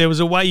there was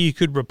a way you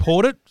could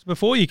report it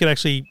before. You could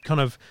actually kind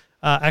of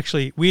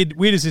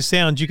weird as this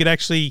sounds, you could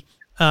actually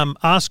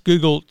ask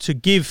Google to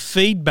give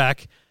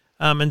feedback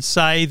and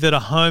say that a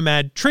home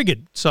ad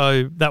triggered.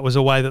 So that was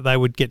a way that they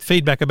would get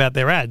feedback about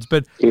their ads.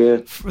 But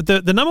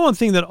the number one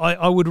thing that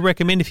I would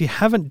recommend if you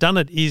haven't done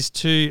it is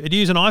to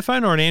use an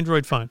iPhone or an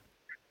Android phone.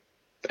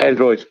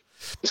 Android,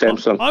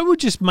 Samsung. I would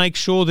just make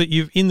sure that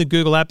in the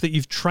Google app that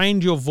you've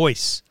trained your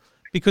voice,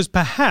 because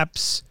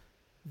perhaps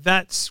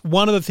that's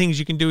one of the things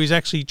you can do is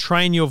actually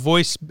train your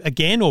voice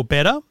again or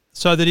better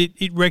so that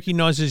it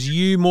recognises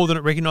you more than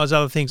it recognises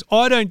other things.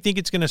 I don't think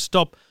it's going to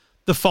stop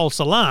the false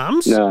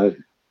alarms. No.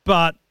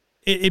 But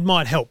it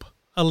might help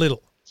a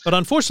little. But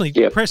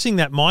unfortunately, pressing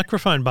that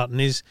microphone button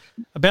is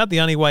about the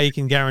only way you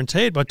can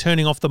guarantee it, by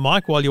turning off the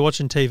mic while you're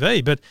watching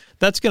TV. But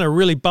that's going to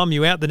really bum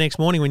you out the next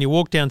morning when you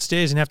walk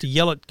downstairs and have to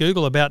yell at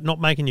Google about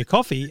not making your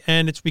coffee,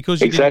 and it's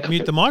because you didn't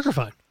mute the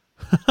microphone.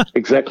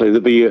 Exactly.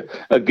 There'll be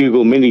a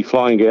Google Mini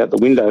flying out the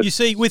window. You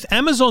see, with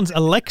Amazon's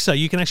Alexa,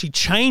 you can actually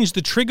change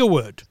the trigger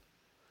word.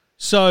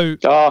 So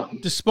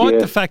despite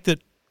the fact that,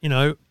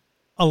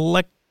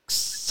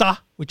 Alexa,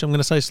 which I'm going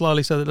to say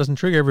slowly so that it doesn't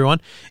trigger everyone,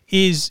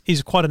 is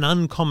quite an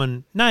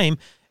uncommon name,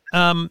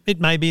 it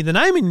may be the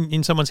name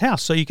in someone's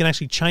house, so you can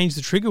actually change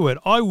the trigger word.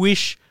 I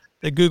wish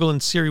that Google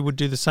and Siri would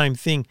do the same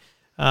thing,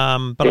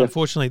 but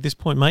unfortunately at this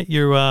point, mate,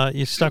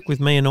 you're stuck with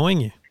me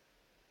annoying you.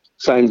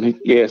 Same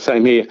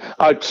here.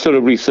 I sort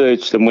of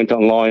researched and went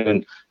online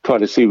and tried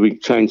to see if we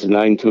could change the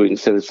name to it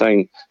instead of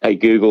saying, hey,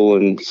 Google,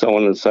 and so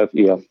on and so forth.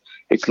 Yeah,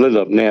 it's lit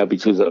up now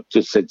because I've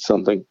just said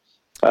something.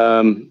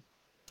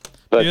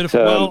 But,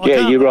 beautiful.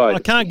 Well, you're right. I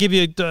can't give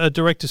you a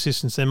direct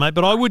assistance then, mate,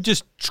 but I would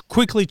just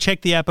quickly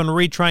check the app and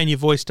retrain your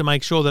voice to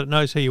make sure that it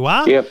knows who you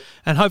are. Yep.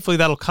 And hopefully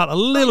that'll cut a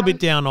little bit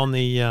down on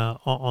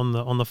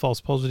the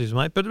false positives,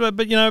 mate. But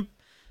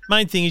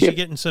main thing is you're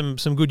getting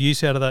some good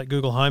use out of that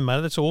Google Home,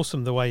 mate. That's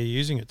awesome the way you're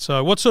using it.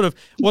 So what sort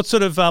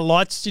of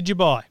lights did you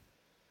buy?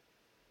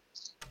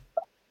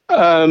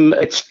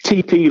 It's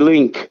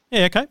TP-Link.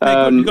 Yeah, okay.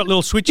 You've got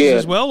little switches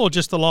as well, or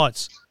just the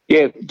lights?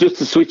 Yeah, just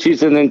the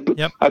switches, and then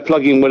I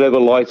plug in whatever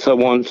lights I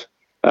want.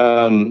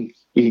 You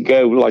can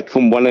go like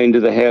from one end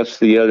of the house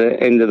to the other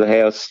end of the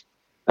house,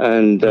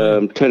 and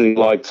turning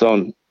lights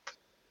on.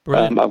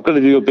 I've got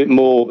to do a bit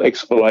more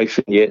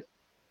exploration yet.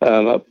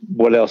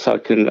 What else I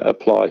can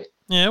apply?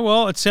 Yeah,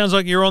 well, it sounds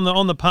like you're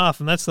on the path,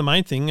 and that's the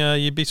main thing.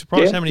 You'd be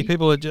surprised how many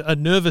people are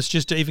nervous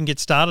just to even get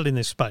started in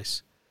this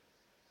space.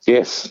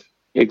 Yes,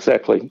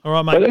 exactly. All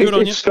right, mate. But good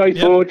on you. It's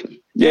straightforward. Yep.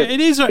 Yeah,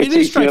 it is. It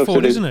is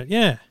straightforward, isn't it?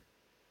 Yeah.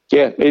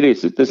 Yeah, it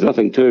is. There's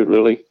nothing to it,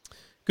 really.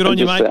 Good on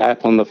you, just mate. The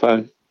app on the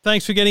phone.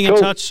 Thanks for getting in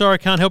touch. Sorry I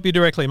can't help you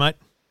directly, mate.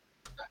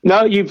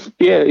 No,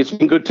 it's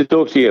been good to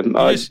talk to you.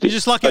 You're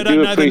just lucky I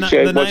don't know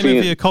the name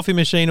of your coffee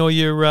machine or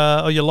your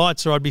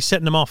lights, or I'd be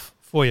setting them off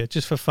for you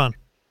just for fun.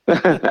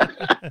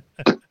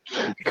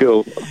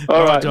 Cool.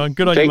 All right, John.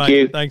 Good on you, mate.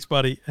 You. Thanks,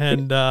 buddy.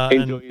 And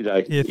enjoy your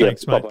day. Yeah,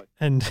 thanks, mate. Bye-bye.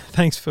 And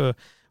thanks for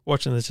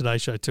watching the Today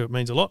Show too. It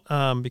means a lot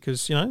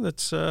because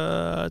that's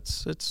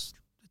it's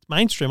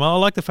mainstream. I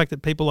like the fact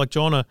that people like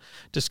John are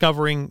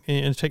discovering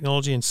in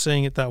technology and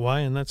seeing it that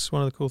way, and that's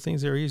one of the cool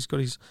things. There he is. He's got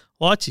his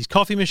lights, his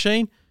coffee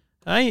machine.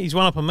 Hey, he's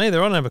one up on me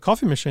there. I don't have a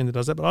coffee machine that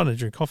does that, but I don't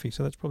drink coffee,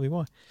 so that's probably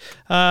why.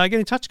 Get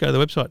in touch. Go to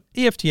the website,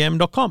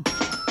 EFTM.com.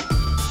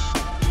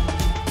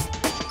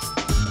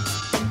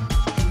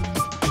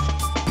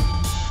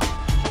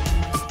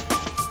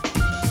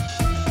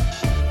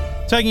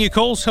 Taking your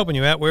calls, helping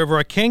you out wherever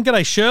I can.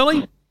 G'day,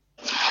 Shirley.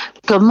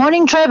 Good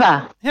morning,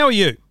 Trevor. How are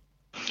you?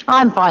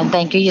 I'm fine,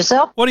 thank you.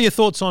 Yourself? What are your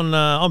thoughts on,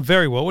 I'm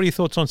very well, what are your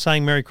thoughts on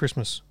saying Merry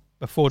Christmas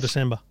before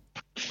December?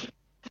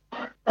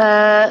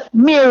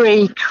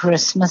 Merry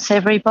Christmas,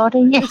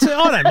 everybody. I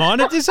don't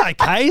mind it. It's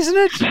okay, isn't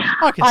it?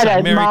 I can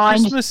say Merry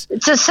Christmas.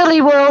 It's a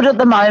silly world at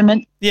the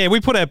moment. Yeah, we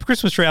put our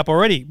Christmas tree up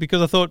already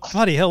because I thought,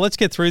 bloody hell, let's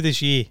get through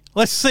this year.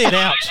 Let's see it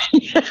out.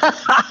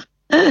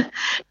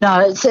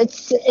 No,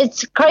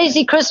 it's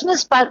crazy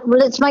Christmas, but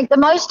let's make the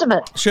most of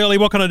it. Shirley,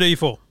 what can I do you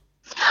for?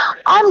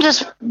 I'm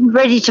just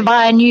ready to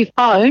buy a new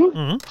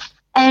phone,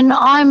 and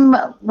I'm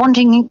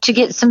wanting to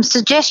get some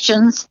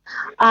suggestions.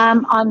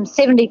 I'm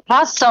 70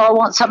 plus, so I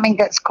want something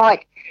that's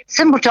quite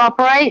simple to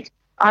operate.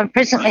 I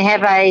presently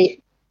have a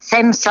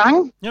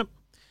Samsung, a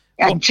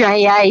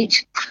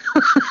J8.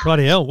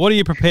 Bloody hell, what are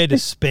you prepared to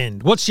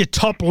spend? What's your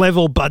top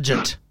level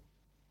budget?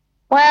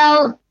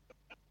 Well,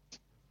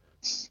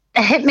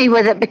 hit me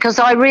with it because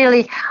I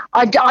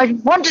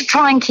want to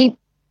try and keep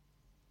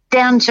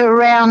down to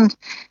around.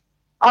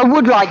 I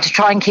would like to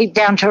try and keep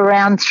down to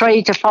around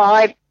 300 to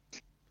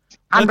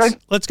 500.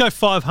 Let's go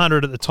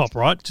 500 at the top,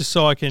 right? Just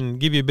so I can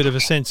give you a bit of a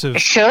sense of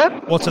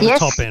what's at the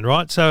top end,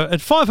 right? So at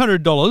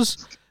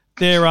 $500,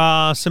 There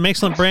are some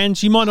excellent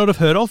brands you might not have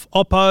heard of: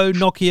 Oppo,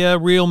 Nokia,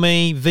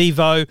 Realme,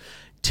 Vivo,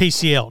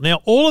 TCL.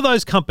 Now, all of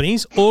those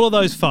companies, all of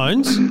those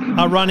phones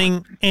are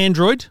running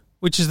Android,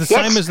 which is the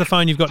same as the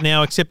phone you've got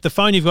now, except the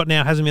phone you've got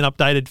now hasn't been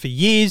updated for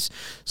years.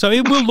 So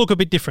it will look a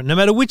bit different. No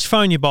matter which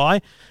phone you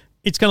buy,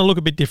 it's going to look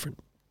a bit different.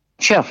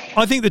 Sure.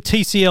 I think the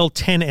TCL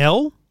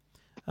 10L,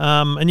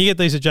 and you get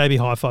these at JB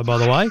Hi-Fi, by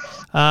the way,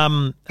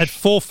 at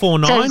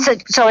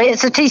 $449. Sorry,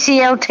 it's a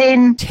TCL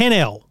 10...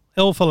 10L,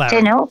 L for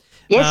Larry. 10L,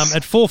 yes.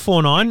 At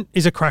 $449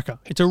 is a cracker.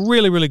 It's a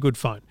really, really good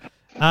phone.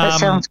 That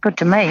sounds good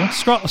to me.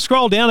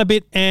 Scroll down a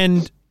bit,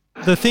 and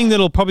the thing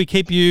that'll probably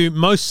keep you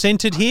most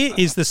centered here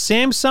is the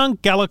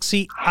Samsung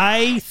Galaxy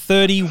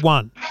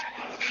A31.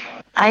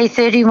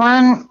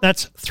 A31.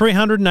 That's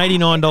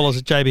 $389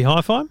 at JB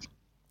Hi-Fi.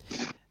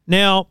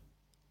 Now,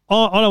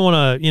 I don't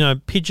want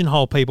to,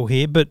 pigeonhole people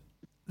here, but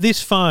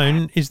this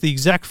phone is the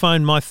exact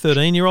phone my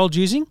 13-year-old's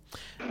using,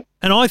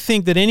 and I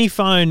think that any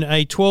phone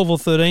a 12 or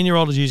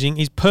 13-year-old is using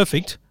is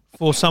perfect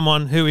for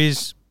someone who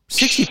is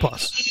 60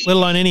 plus, let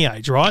alone any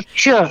age, right?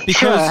 Sure,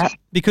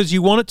 because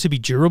you want it to be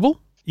durable,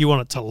 you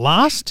want it to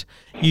last,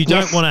 you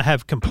don't want to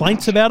have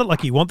complaints about it,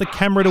 like you want the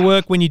camera to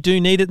work when you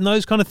do need it and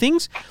those kind of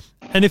things.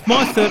 And if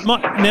now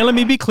let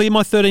me be clear,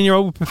 my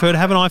 13-year-old would prefer to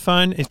have an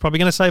iPhone. He's probably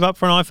going to save up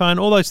for an iPhone,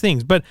 all those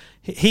things. But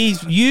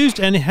he's used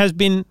and has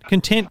been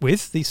content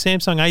with the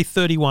Samsung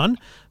A31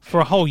 for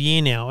a whole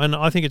year now, and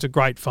I think it's a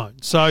great phone.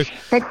 So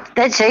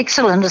that's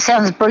excellent. It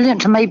sounds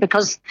brilliant to me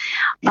because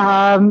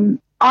I'm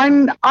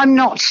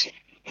not.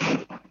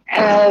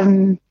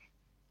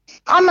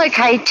 I'm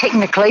okay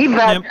technically,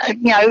 but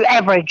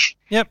average.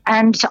 Yep.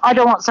 And I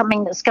don't want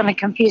something that's going to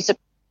confuse the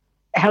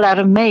hell out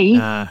of me.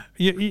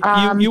 You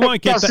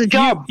won't get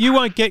that. You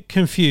won't get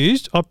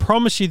confused. I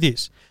promise you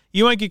this.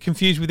 You won't get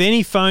confused with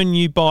any phone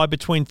you buy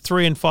between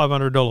 $300 and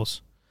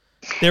 $500.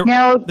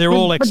 They're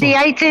all excellent. With the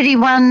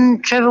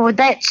A31, Trevor, with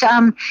that,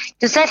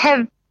 does that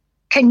have?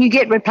 Can you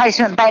get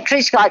replacement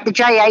batteries? Like the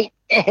J8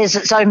 has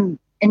its own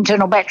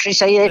internal battery,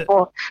 so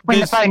therefore, when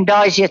the phone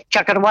dies, you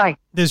chuck it away.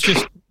 There's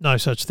just no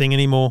such thing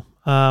anymore.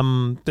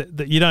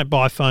 You don't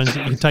buy phones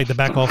that you can take the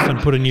back off and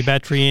put a new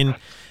battery in.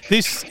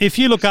 If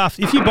you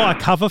buy a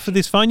cover for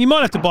this phone, you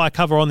might have to buy a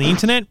cover on the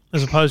internet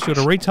as opposed to at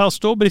a retail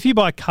store. But if you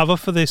buy a cover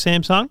for the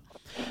Samsung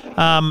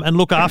and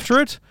look after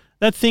it,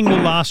 that thing will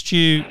last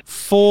you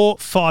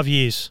 4-5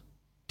 years.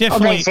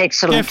 Definitely, that's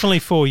excellent. Definitely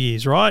 4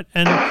 years, right?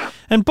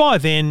 And by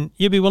then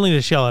you'll be willing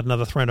to shell out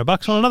another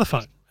 $300 on another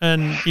phone,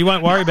 and you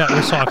won't worry about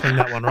recycling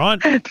that one, right?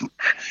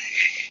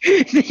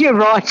 You're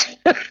right.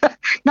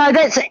 No,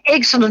 that's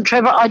excellent,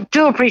 Trevor. I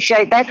do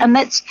appreciate that, and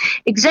that's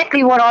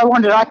exactly what I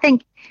wanted. I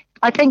think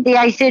the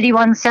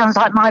A31 sounds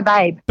like my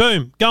babe.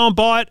 Boom. Go and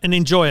buy it and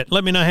enjoy it.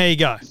 Let me know how you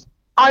go.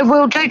 I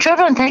will do,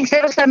 Trevor, and thanks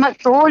ever so much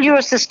for all your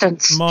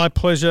assistance. My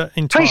pleasure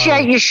entirely.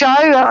 Appreciate your show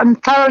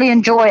and thoroughly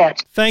enjoy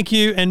it. Thank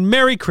you, and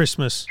Merry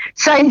Christmas.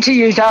 Same to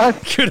you, darling.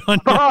 Good on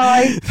you.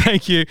 Bye.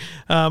 Thank you.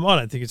 I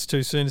don't think it's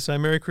too soon to say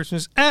Merry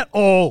Christmas at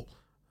all.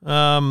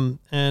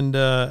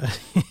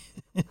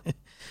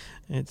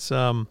 It's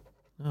now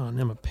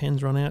my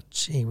pen's run out.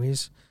 Gee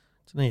whiz.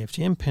 It's an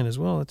EFTM pen as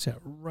well. That's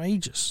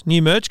outrageous.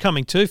 New merch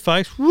coming too,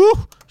 folks.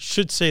 Woo!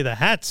 Should see the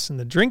hats and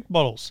the drink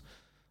bottles.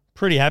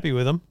 Pretty happy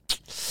with them.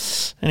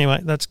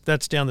 Anyway,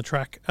 that's down the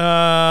track.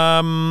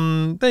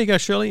 There you go,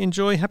 Shirley.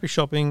 Enjoy. Happy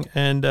shopping.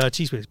 And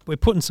geez, we're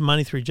putting some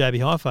money through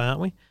JB Hi-Fi, aren't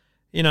we?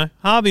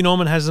 Harvey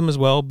Norman has them as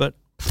well, but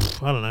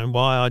I don't know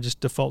why I just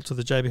default to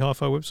the JB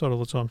Hi-Fi website all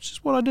the time. It's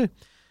just what I do.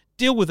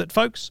 Deal with it,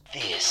 folks.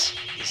 This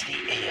is the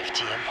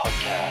EFTM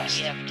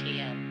podcast.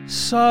 EFTM.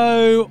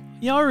 So,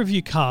 I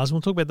review cars, and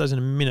we'll talk about those in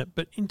a minute,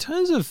 but in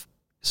terms of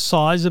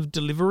size of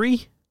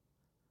delivery,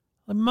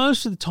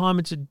 most of the time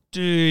it's a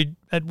dude,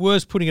 at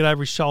worst putting it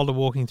over his shoulder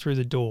walking through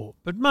the door,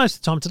 but most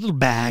of the time it's a little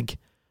bag. A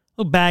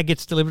little bag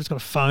gets delivered, it's got a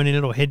phone in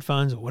it or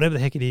headphones or whatever the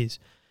heck it is.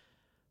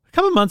 A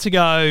couple of months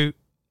ago,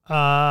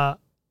 a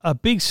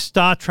big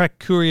Star Trek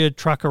courier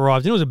truck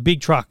arrived, and it was a big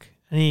truck.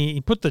 And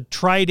he put the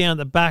tray down at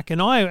the back,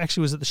 and I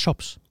actually was at the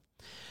shops.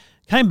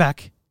 Came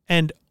back,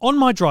 and on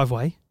my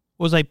driveway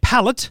was a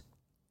pallet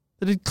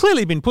that had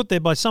clearly been put there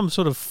by some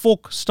sort of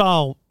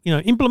fork-style,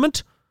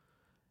 implement,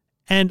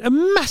 and a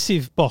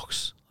massive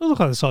box. It looked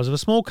like the size of a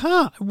small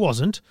car. It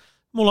wasn't.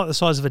 More like the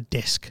size of a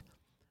desk.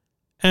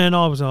 And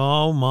I was,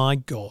 oh my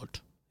God.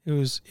 It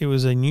was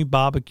a new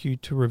barbecue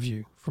to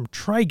review from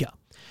Traeger.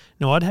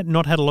 Now, I'd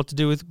not had a lot to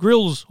do with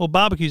grills or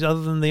barbecues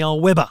other than the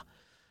old Weber.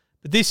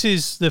 But this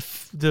is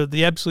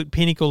the absolute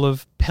pinnacle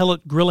of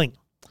pellet grilling.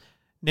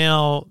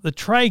 Now, the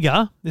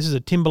Traeger, this is a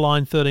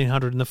Timberline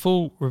 1300, and the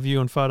full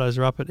review and photos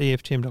are up at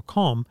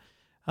EFTM.com,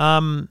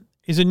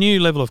 is a new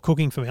level of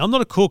cooking for me. I'm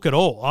not a cook at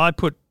all. I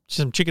put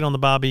some chicken on the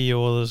barbie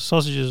or the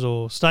sausages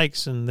or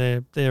steaks, and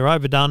they're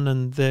overdone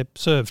and they're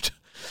served.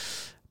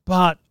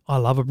 But I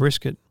love a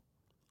brisket.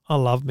 I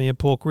love me a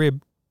pork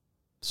rib.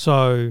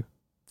 So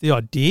the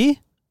idea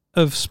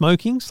of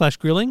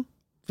smoking/grilling,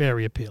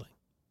 very appealing.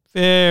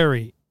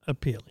 Very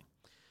appealing.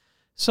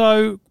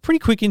 So pretty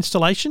quick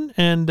installation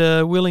and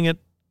wheeling it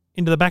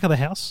into the back of the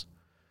house.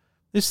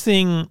 This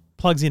thing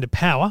plugs into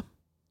power.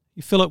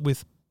 you fill it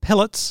with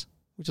pellets,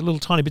 which are little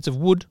tiny bits of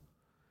wood,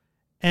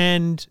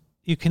 and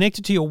you connect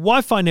it to your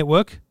Wi-Fi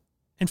network,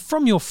 and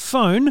from your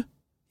phone,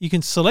 you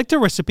can select a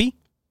recipe,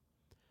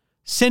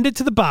 send it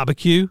to the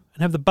barbecue,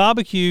 and have the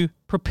barbecue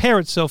prepare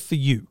itself for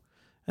you.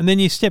 And then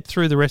you step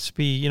through the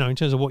recipe, in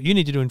terms of what you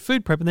need to do in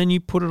food prep, and then you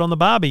put it on the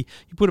barbie.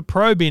 You put a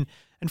probe in,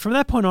 and from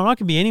that point on, I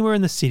can be anywhere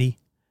in the city,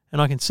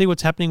 and I can see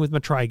what's happening with my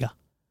Traeger.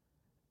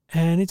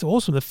 And it's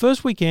awesome. The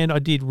first weekend, I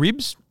did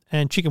ribs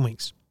and chicken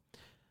wings.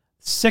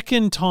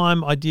 Second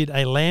time, I did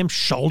a lamb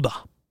shoulder.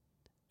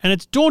 And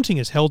it's daunting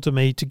as hell to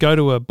me to go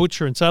to a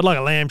butcher and say, I'd like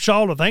a lamb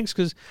shoulder, thanks,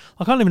 because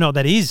I can't even know what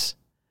that is.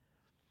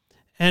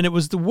 And it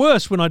was the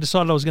worst when I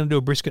decided I was going to do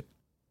a brisket.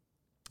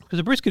 Because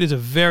a brisket is a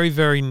very,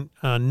 very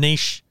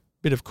niche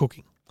bit of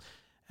cooking.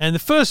 And the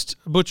first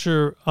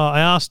butcher I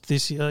asked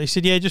this, he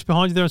said, yeah, just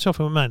behind you there himself.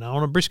 I went, mate, I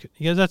want a brisket.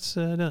 He goes, that's,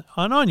 and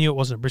I knew it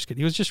wasn't a brisket.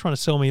 He was just trying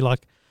to sell me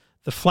like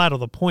the flat or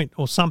the point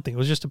or something. It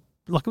was just it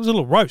was a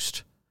little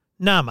roast.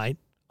 Nah, mate,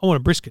 I want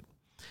a brisket.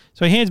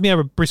 So he hands me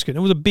over a brisket. It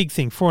was a big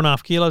thing,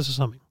 4.5 kilos or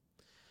something.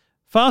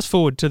 Fast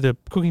forward to the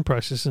cooking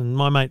process, and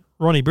my mate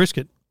Ronnie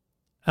Brisket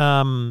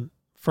from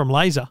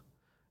Laser,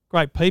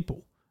 great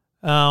people.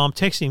 I'm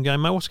texting him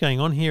going, mate, what's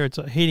going on here? It's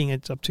heating,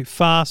 it's up too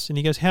fast. And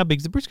he goes, how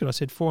big's the brisket? I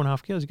said,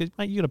 4.5 kilos. He goes,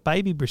 mate, you got a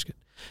baby brisket.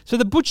 So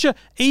the butcher,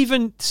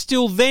 even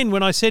still then,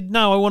 when I said,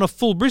 no, I want a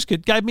full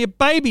brisket, gave me a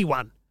baby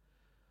one.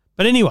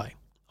 But anyway,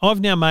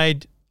 I've now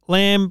made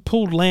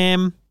pulled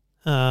lamb,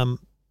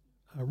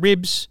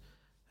 ribs,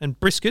 and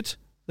brisket.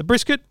 The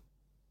brisket,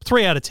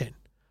 3 out of 10.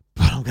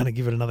 But I'm going to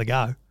give it another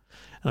go.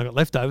 And I got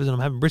leftovers, and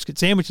I'm having brisket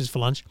sandwiches for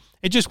lunch.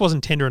 It just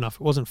wasn't tender enough.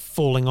 It wasn't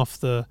falling off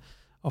the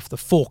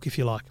fork, if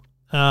you like.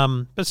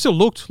 But it still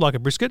looked like a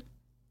brisket,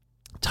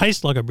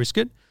 tastes like a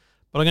brisket.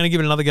 But I'm going to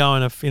give it another go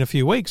in a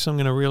few weeks. I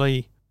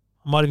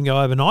might even go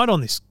overnight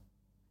on this.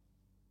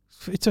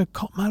 Mate,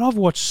 I've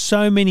watched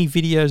so many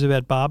videos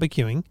about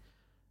barbecuing.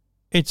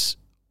 It's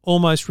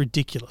almost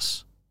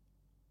ridiculous.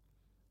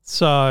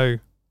 So,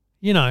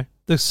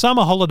 the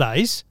summer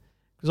holidays,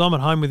 because I'm at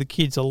home with the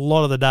kids a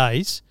lot of the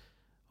days,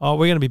 we're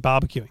going to be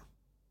barbecuing.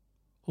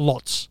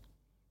 Lots.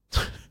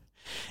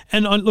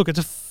 And look, it's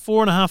a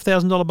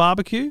 $4,500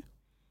 barbecue,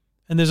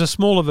 and there's a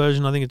smaller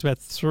version. I think it's about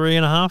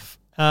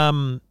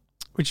 3.5,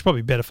 which is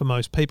probably better for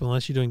most people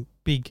unless you're doing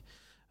big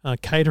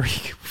catering,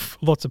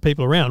 lots of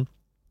people around.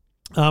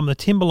 The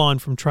Timberline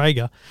from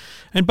Traeger.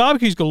 And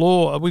barbecues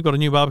galore. We've got a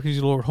new barbecues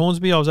galore at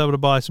Hornsby. I was able to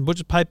buy some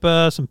butcher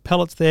paper, some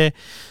pellets there,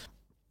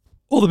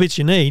 all the bits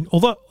you need.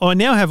 Although I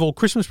now have all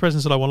Christmas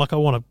presents that I want. Like I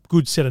want a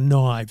good set of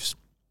knives.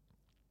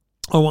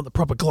 I want the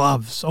proper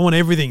gloves. I want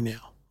everything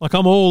now. Like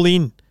I'm all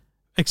in,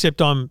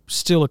 except I'm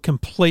still a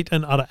complete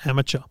and utter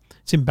amateur.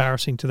 It's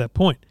embarrassing to that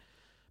point.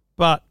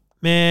 But,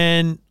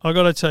 man, I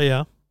got to tell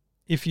you,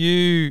 if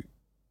you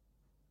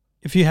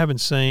haven't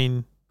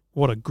seen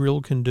what a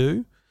grill can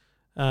do,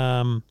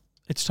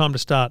 it's time to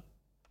start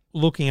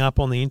looking up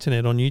on the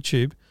internet, on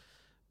YouTube,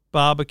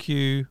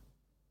 barbecue,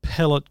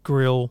 pellet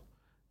grill,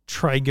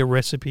 Traeger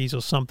recipes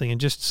or something,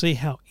 and just see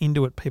how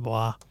into it people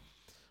are.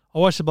 I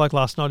watched a bloke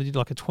last night. He did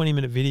like a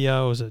 20-minute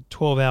video. It was a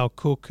 12-hour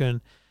cook,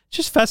 and it's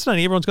just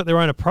fascinating. Everyone's got their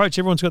own approach.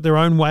 Everyone's got their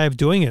own way of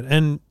doing it,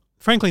 and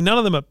frankly, none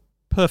of them are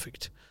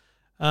perfect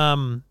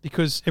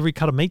because every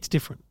cut of meat's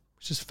different,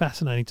 which is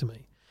fascinating to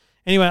me.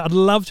 Anyway, I'd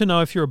love to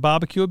know if you're a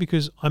barbecuer,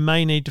 because I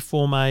may need to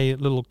form a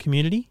little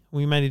community.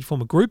 We may need to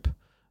form a group.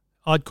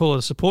 I'd call it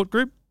a support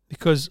group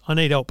because I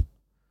need help.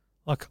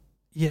 Like,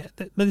 yeah,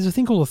 there's a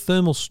thing called a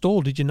thermal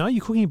stall. Did you know?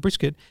 You're cooking a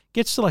brisket,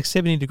 gets to like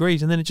 70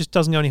 degrees, and then it just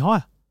doesn't go any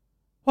higher.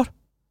 What?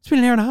 It's been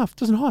an hour and a half. It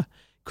doesn't higher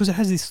because it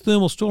has this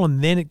thermal stall,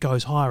 and then it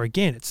goes higher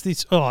again. It's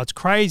this. Oh, it's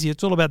crazy.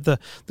 It's all about the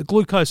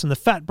glucose and the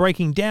fat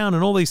breaking down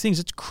and all these things.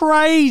 It's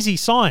crazy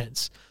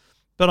science,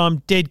 but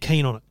I'm dead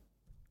keen on it.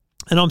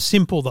 And I'm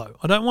simple, though.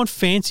 I don't want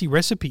fancy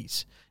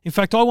recipes. In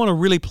fact, I want a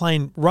really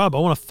plain rub. I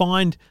want to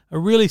find a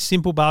really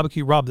simple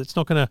barbecue rub that's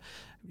not going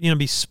to,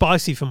 be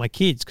spicy for my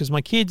kids, because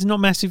my kids are not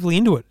massively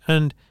into it.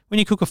 And when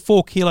you cook a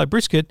 4-kilo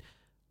brisket,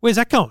 where's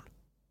that going?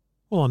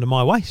 Well, under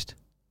my waist.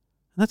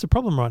 And that's a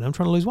problem right now. I'm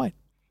trying to lose weight.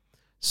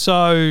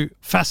 So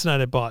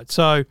fascinated by it.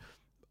 So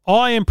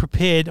I am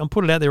prepared. I'm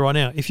putting it out there right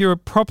now. If you're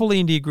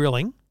properly into your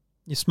grilling,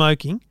 you're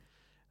smoking,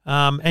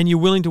 and you're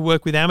willing to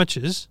work with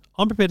amateurs,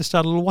 I'm prepared to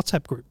start a little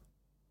WhatsApp group.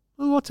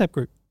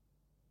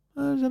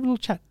 Just have a little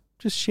chat,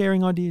 just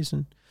sharing ideas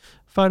and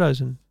photos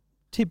and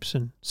tips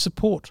and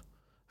support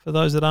for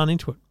those that aren't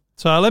into it.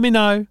 So let me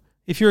know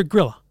if you're a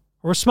griller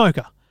or a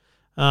smoker.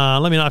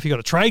 Let me know if you've got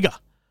a Traeger,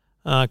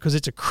 because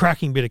it's a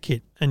cracking bit of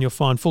kit, and you'll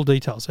find full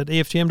details at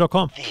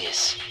EFTM.com.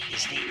 This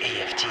is the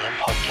EFTM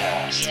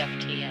podcast.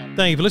 EFTM.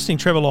 Thank you for listening.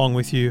 Trevor Long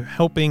with you,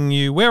 helping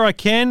you where I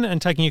can and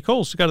taking your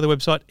calls. So go to the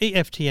website,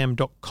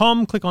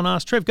 EFTM.com, click on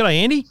Ask Trev. G'day,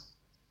 Andy.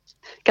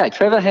 G'day,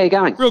 Trevor. How you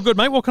going? Real good,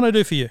 mate. What can I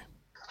do for you?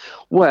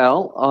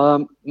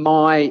 Well,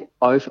 my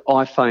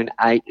iPhone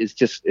 8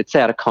 it's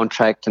out of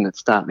contract, and it's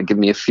starting to give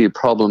me a few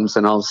problems.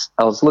 And I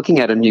was looking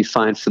at a new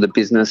phone for the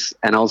business,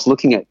 and I was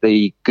looking at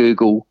the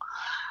Google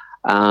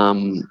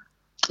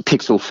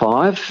Pixel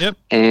 5. Yep.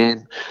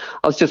 And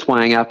I was just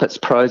weighing up its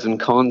pros and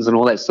cons and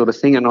all that sort of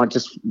thing, and I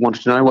just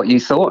wanted to know what you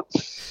thought.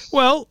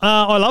 Well,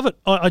 I love it.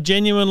 I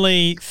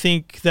genuinely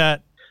think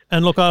that,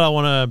 and look, I don't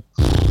want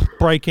to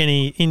break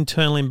any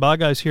internal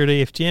embargoes here at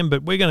EFTM,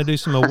 but we're going to do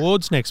some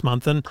awards next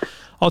month, and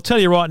I'll tell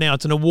you right now,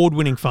 it's an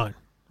award-winning phone,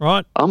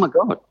 right? Oh, my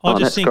God.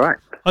 That's great.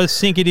 I just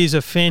think it is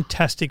a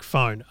fantastic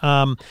phone.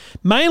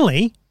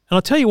 Mainly, and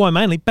I'll tell you why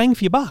mainly, bang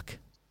for your buck.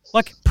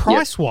 Like,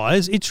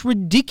 price-wise, it's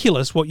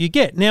ridiculous what you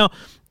get. Now,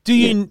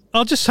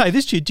 I'll just say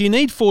this to you, do you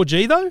need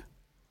 4G, though?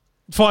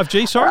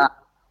 5G, sorry?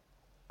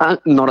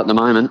 Not at the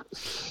moment.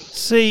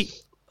 See,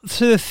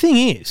 so the thing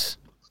is,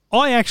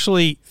 I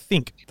actually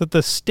think that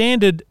the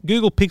standard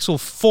Google Pixel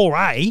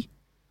 4a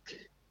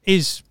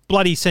is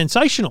bloody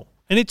sensational.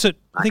 And I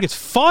think it's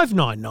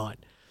 $599.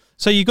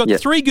 So you've got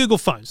three Google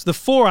phones. The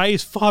 4a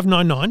is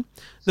 $599.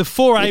 The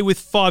 4a with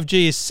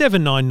 5G is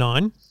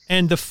 $799.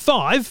 And the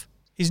 5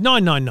 is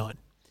 $999.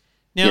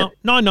 Now,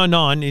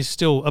 $999 is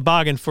still a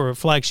bargain for a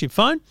flagship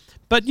phone,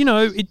 but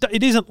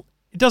it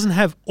doesn't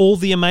have all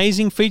the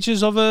amazing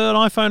features of an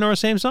iPhone or a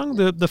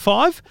Samsung, the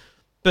 5.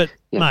 But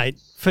mate,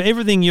 for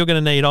everything you're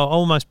going to need, I'll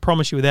almost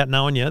promise you without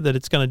knowing you that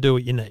it's going to do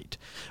what you need.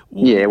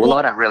 Yeah, well,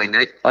 I don't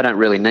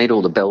really need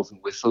all the bells and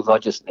whistles. I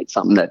just need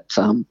something that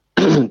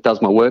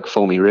does my work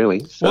for me,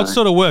 really. So. What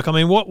sort of work? I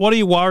mean, what are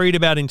you worried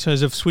about in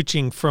terms of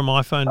switching from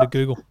iPhone to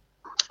Google?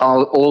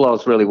 All I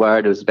was really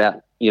worried was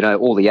about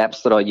all the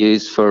apps that I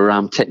use for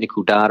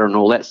technical data and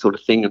all that sort of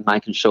thing, and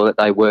making sure that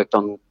they worked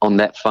on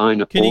that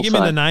phone. Can you give me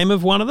the name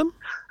of one of them?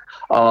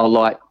 Oh,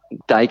 like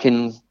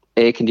Daikin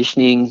air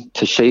conditioning,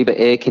 Toshiba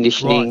air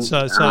conditioning. Right,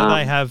 so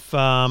they have.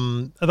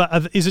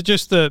 Is it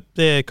just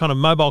their kind of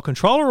mobile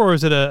controller, or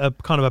is it a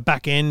kind of a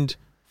back end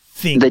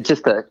thing? They're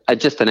just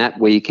an app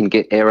where you can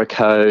get error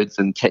codes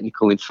and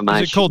technical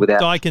information. Is it called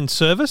Daikin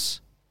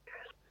Service?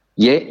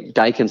 Yeah,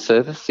 Daikin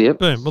Service. Yep.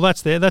 Boom. Well,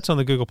 that's there. That's on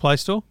the Google Play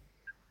Store.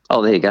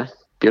 Oh, there you go.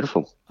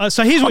 Beautiful.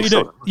 So here's what you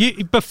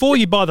do. Before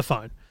you buy the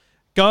phone,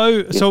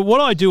 So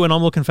what I do when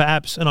I'm looking for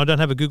apps and I don't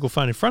have a Google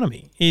phone in front of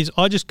me is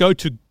I just go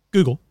to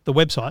Google, the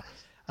website,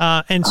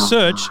 and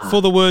search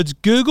for the words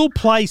Google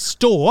Play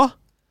Store,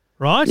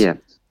 right? Yeah.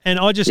 And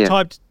I just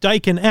typed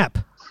Daikin app.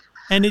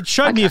 And it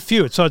showed me a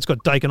few. So it's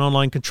got Daikin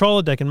Online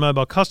Controller, Daikin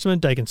Mobile Customer,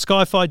 Daikin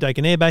Sky-Fi,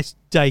 Daikin Airbase,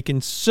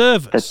 Daikin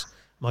Service.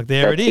 I'm like,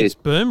 there it is.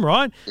 Boom,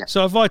 right? Yeah.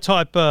 So if I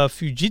type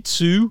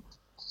Fujitsu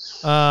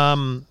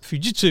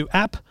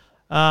app,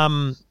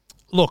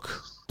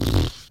 look,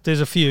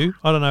 there's a few.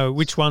 I don't know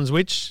which one's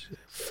which.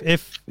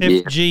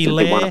 FG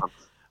Lair.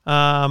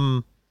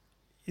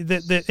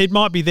 It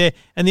might be there.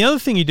 And the other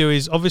thing you do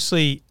is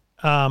obviously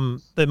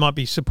there might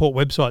be support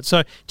websites.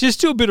 So just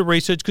do a bit of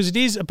research because it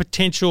is a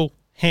potential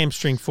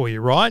hamstring for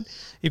you, right?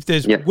 If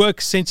there's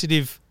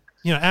work-sensitive,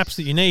 apps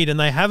that you need and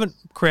they haven't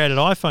created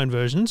iPhone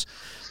versions,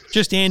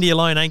 just Andy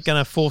alone ain't going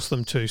to force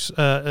them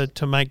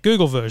to make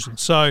Google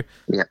versions. So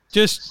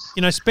just,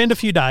 spend a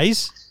few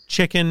days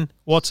checking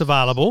what's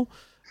available.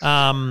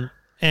 And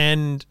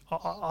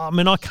I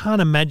mean, I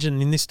can't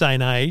imagine in this day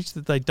and age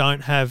that they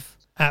don't have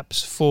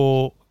apps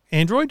for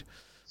Android,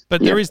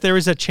 but there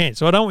is a chance.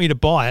 So I don't want you to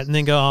buy it and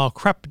then go, oh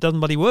crap, it doesn't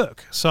bloody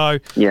work. So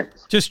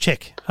just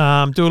check, do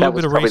a little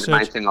bit of research. The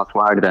main thing I was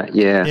worried about.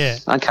 Yeah.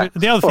 Okay.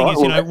 The other thing is,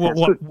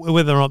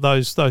 whether or not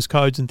those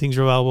codes and things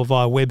are available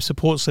via web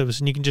support service,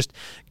 and you can just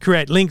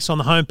create links on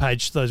the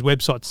homepage to those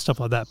websites and stuff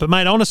like that. But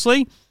mate,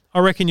 honestly, I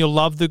reckon you'll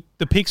love the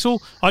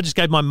Pixel. I just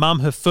gave my mum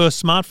her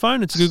first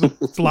smartphone.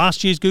 It's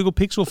last year's Google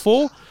Pixel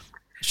 4.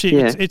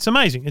 It's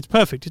amazing. It's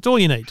perfect. It's all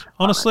you need.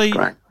 Honestly,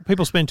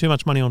 people spend too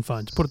much money on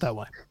phones. Put it that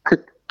way.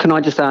 Can I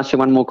just ask you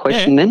one more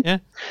question then? Yeah.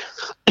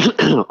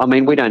 I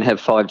mean, we don't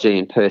have 5G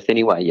in Perth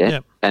anyway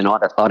yet, and I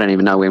don't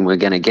even know when we're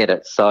going to get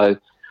it. So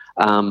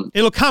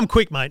it'll come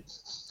quick, mate.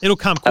 It'll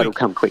come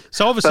quick.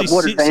 So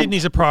obviously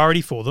Sydney's a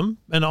priority for them,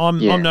 and I'm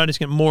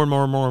noticing it more and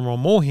more and more and more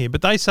and more here.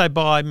 But they say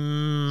by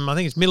I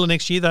think it's middle of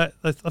next year that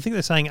I think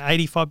they're saying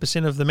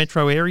 85% of the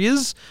metro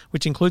areas,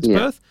 which includes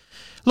Perth.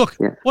 Look,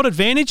 what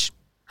advantage?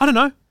 I don't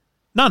know.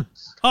 None.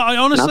 I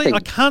honestly, Nothing. I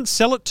can't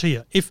sell it to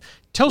you. If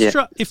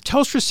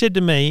Telstra said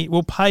to me,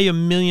 we'll pay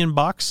 $1 million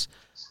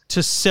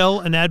to sell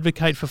and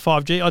advocate for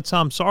 5G, I'd say,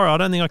 I'm sorry, I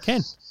don't think I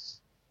can.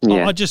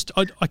 Yeah.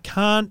 I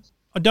can't.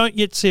 I don't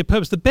yet see a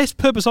purpose. The best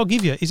purpose I'll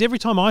give you is every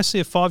time I see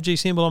a 5G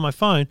symbol on my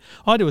phone,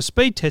 I do a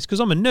speed test because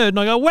I'm a nerd and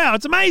I go, wow,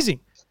 it's amazing.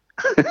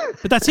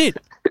 But that's it.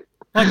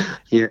 Like,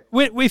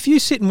 if you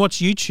sit and watch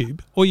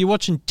YouTube or you're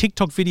watching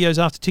TikTok videos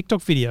after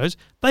TikTok videos,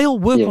 they all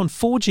work on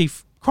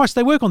 4G. Christ,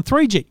 they work on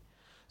 3G.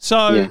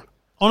 So,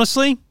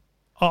 honestly,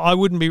 I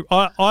wouldn't be.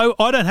 I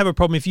don't have a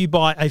problem if you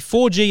buy a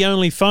 4G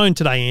only phone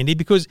today, Andy,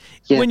 because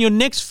when your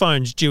next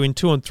phone's due in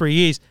 2 or 3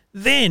 years,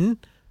 then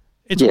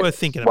it's worth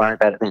thinking about. Worry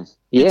about it then.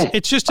 Yeah,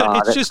 it's just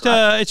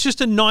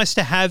a nice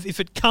to have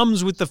if it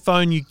comes with the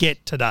phone you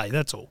get today.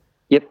 That's all.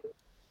 Yep.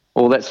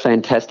 Well, that's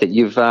fantastic.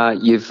 You've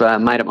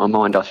made up my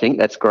mind. I think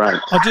that's great.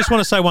 I just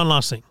want to say one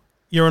last thing.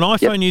 You're an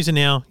iPhone user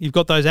now. You've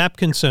got those app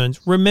concerns.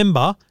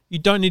 Remember, you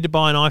don't need to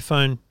buy an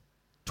iPhone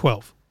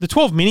 12. The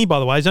 12 mini, by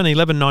the way, is only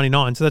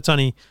 $11.99, so that's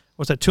only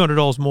what's that,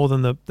 $200 more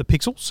than the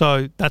Pixel.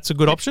 So that's a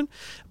good option.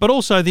 But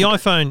also the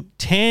iPhone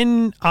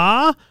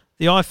XR,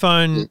 the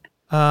iPhone,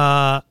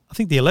 I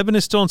think the 11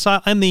 is still on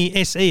sale, and the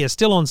SE is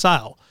still on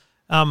sale.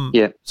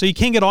 So you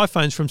can get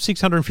iPhones from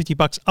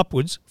 $650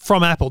 upwards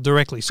from Apple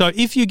directly. So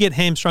if you get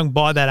hamstrung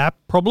by that app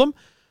problem,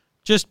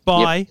 just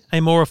buy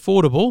a more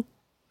affordable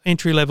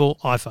entry-level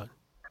iPhone.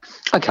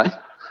 Okay.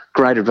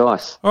 Great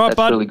advice. All right, That's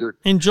bud. really good.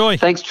 Enjoy.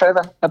 Thanks,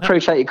 Trevor.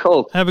 Appreciate your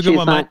call. Have a good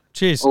one, mate.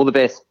 Cheers. All the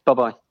best.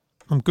 Bye-bye.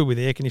 I'm good with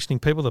the air conditioning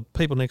people, the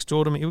people next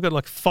door to me. We've got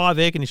like 5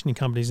 air conditioning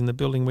companies in the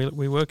building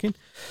we work in.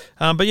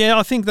 But yeah,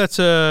 I think that's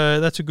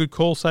a good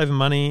call, saving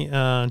money,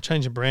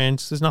 changing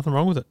brands. There's nothing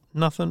wrong with it.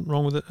 Nothing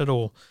wrong with it at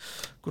all.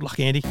 Good luck,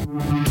 Andy.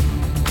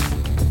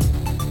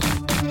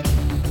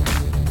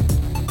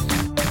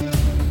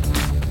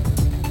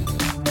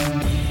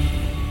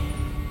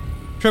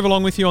 Trevor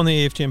along with you on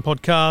the EFTM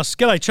podcast.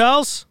 G'day,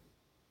 Charles.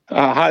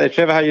 Hi there,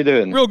 Trevor. How you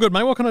doing? Real good,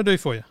 mate. What can I do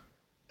for you?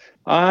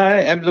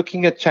 I am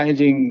looking at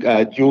changing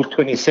dual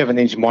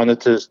 27-inch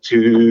monitors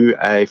to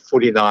a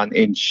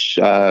 49-inch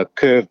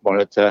curved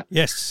monitor.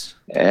 Yes.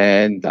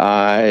 And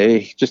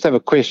I just have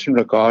a question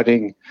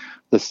regarding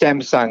the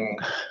Samsung,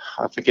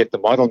 I forget the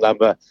model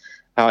number.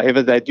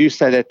 However, they do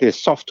say that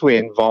there's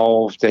software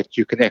involved that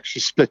you can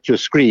actually split your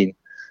screen.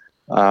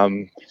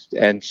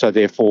 And so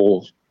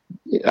therefore,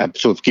 I'm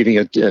sort of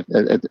giving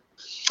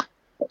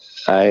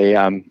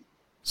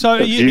So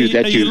are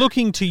you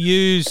looking to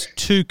use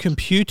two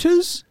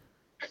computers?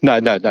 No.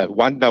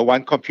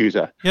 One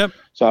computer. Yep.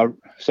 So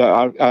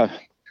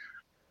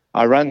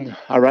I run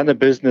a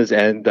business,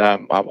 and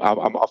I'm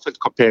often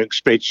comparing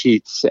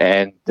spreadsheets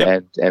and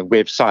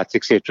websites,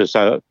 etc.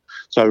 So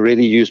I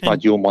really use my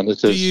dual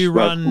monitors. Do you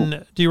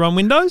run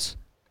Windows?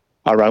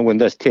 I run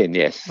Windows 10.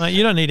 Yes. Mate,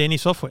 you don't need any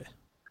software.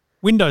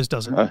 Windows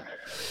doesn't.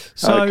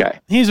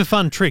 Here's a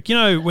fun trick. You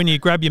know when you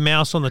grab your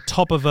mouse on the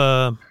top of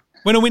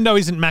when a window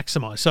isn't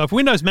maximized. So if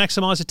Windows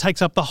maximized, it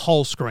takes up the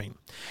whole screen,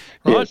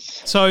 right?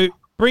 Yes. So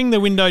bring the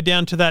window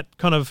down to that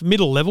kind of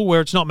middle level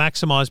where it's not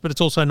maximized, but it's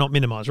also not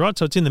minimized, right?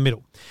 So it's in the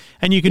middle,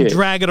 and you can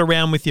drag it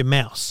around with your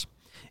mouse.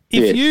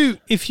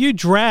 If you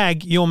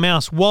drag your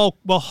mouse while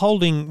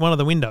holding one of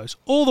the windows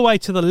all the way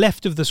to the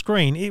left of the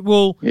screen, it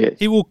will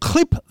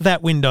clip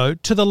that window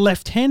to the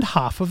left-hand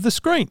half of the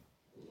screen.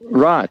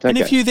 Right. Okay. And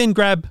if you then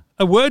grab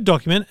a Word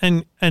document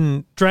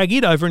and drag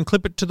it over and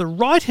clip it to the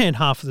right-hand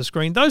half of the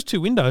screen, those two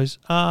windows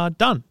are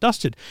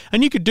dusted.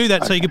 And you could do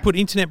that so you could put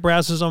internet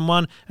browsers on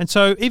one. And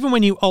so even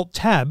when you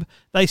Alt-Tab,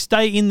 they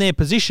stay in their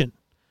position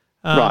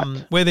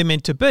where they're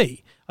meant to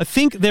be. I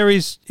think there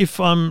is,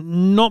 if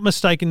I'm not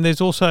mistaken,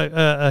 there's also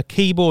a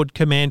keyboard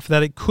command for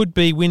that. It could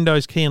be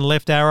Windows key and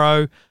left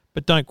arrow,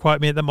 but don't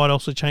quote me. That might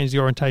also change the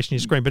orientation of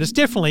your screen. But it's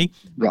definitely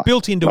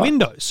built into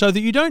Windows so that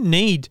you don't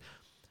need...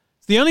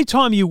 The only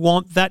time you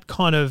want that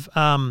kind of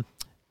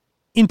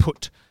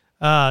input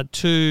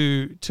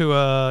to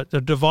a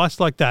device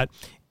like that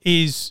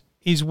is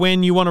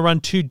when you want to run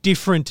two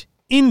different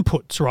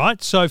inputs,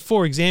 right? So,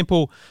 for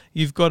example,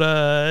 you've got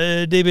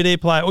a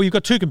DVD player or you've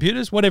got two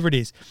computers, whatever it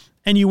is,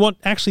 and you want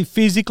actually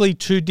physically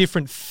two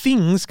different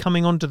things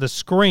coming onto the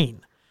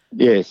screen.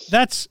 Yes.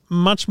 That's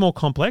much more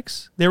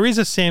complex. There is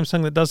a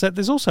Samsung that does that.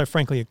 There's also,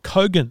 frankly, a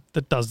Kogan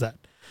that does that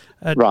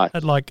at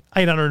like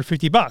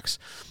 $850.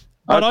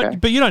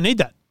 But you don't need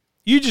that.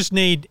 You just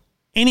need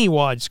any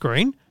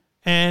widescreen,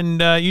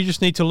 and you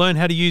just need to learn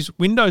how to use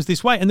Windows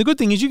this way. And the good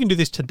thing is you can do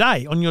this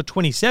today on your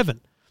 27.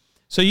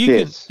 So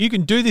you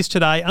can do this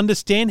today,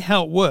 understand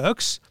how it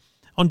works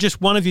on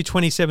just one of your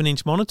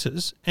 27-inch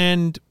monitors,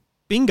 and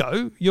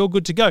bingo, you're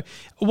good to go.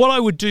 What I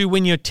would do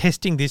when you're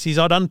testing this is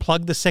I'd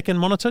unplug the second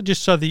monitor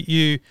just so that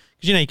because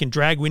you can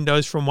drag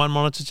Windows from one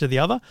monitor to the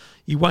other.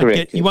 You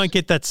won't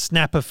get that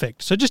snap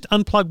effect. So just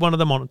unplug one of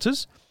the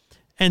monitors.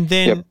 And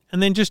then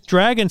just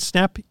drag and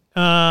snap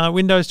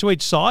Windows to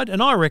each side.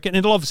 And I reckon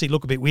it'll obviously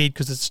look a bit weird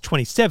because it's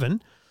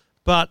 27,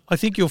 but I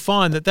think you'll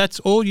find that that's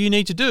all you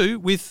need to do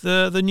with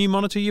the new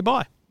monitor you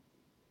buy.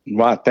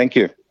 Right, thank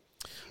you.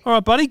 All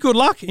right, buddy, good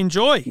luck.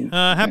 Enjoy.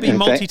 Happy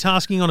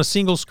multitasking on a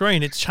single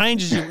screen. It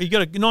changes you. You've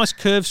got a nice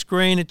curved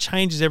screen. It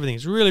changes everything.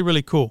 It's really,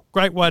 really cool.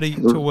 Great way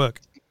to work.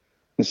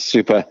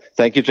 Super.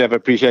 Thank you, Trevor.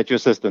 Appreciate your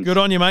assistance. Good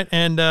on you, mate.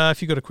 And if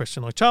you've got a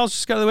question like Charles,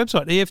 just go to the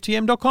website,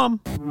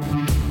 EFTM.com.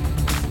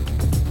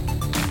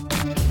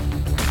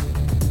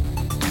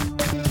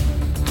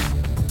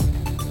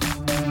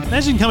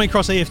 Imagine coming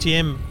across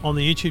EFTM on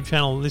the YouTube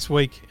channel this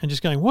week and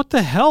just going, what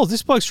the hell?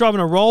 This bloke's driving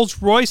a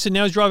Rolls Royce and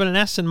now he's driving an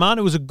Aston Martin.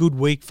 It was a good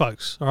week,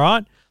 folks, all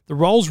right? The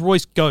Rolls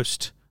Royce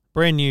Ghost,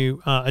 brand new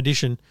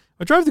edition.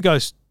 I drove the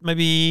Ghost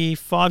maybe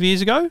 5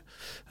 years ago,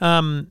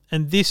 and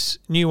this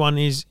new one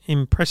is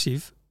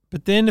impressive.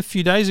 But then a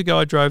few days ago,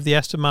 I drove the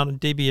Aston Martin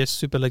DBS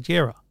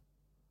Superleggera.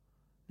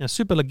 Now,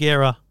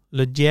 Superleggera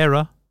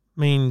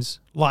means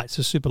light,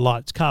 so super light.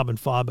 It's carbon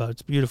fibre.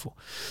 It's beautiful.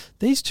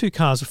 These two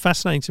cars are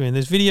fascinating to me, and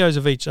there's videos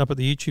of each up at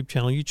the YouTube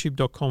channel,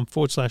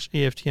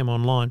 youtube.com/EFTM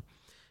online.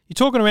 You're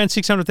talking around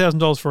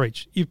 $600,000 for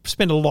each. You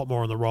spend a lot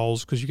more on the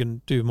Rolls because you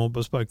can do more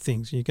bespoke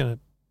things. You're going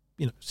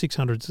to,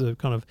 600's the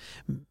kind of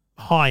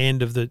high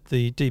end of the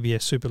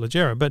DBS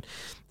Superleggera, but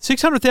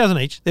 600,000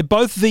 each. They're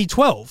both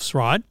V12s,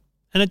 right?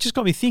 And it just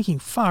got me thinking,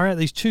 far out,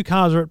 these two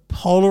cars are at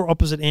polar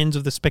opposite ends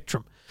of the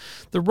spectrum.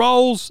 The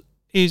Rolls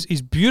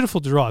is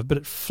beautiful to drive, but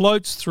it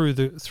floats through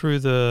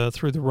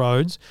the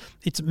roads.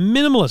 It's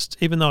minimalist,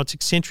 even though it's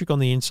eccentric on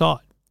the inside.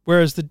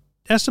 Whereas the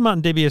Aston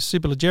Martin DBS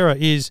Superleggera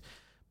is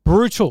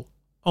brutal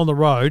on the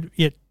road,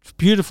 yet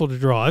beautiful to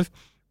drive.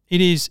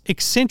 It is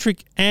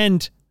eccentric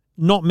and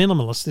not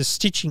minimalist. There's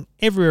stitching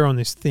everywhere on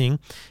this thing.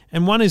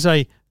 And one is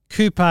a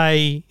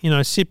coupe,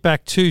 sit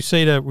back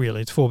two-seater,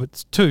 really, it's four, but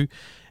it's two.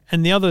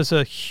 And the other is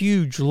a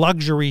huge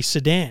luxury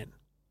sedan.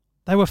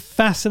 They were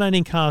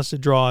fascinating cars to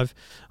drive.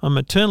 I'm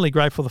eternally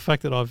grateful for the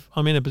fact that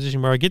I'm in a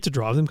position where I get to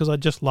drive them because I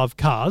just love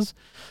cars.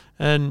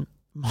 And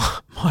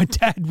my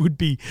dad would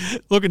be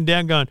looking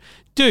down going,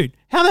 dude,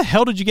 how the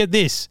hell did you get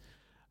this?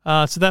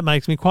 So that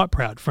makes me quite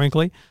proud,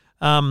 frankly,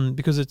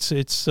 because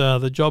it's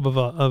the job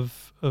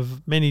of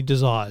many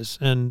desires.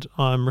 And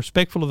I'm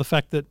respectful of the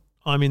fact that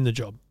I'm in the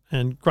job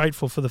and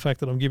grateful for the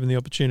fact that I'm given the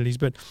opportunities.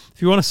 But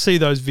if you want to see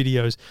those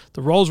videos,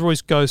 the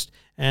Rolls-Royce Ghost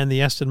and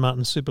the Aston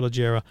Martin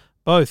Superleggera,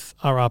 both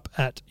are up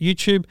at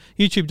YouTube,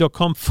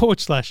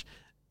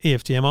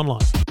 youtube.com/EFTM online.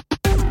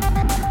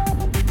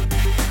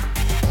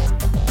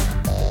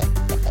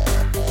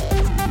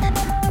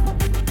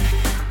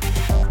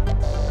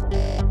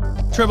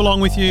 Trev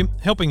along with you,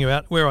 helping you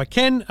out where I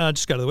can.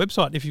 Just go to the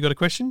website if you've got a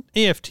question,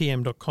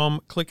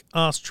 EFTM.com, click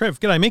Ask Trev.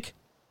 G'day, Mick.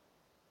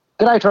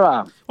 G'day,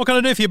 Trev. What can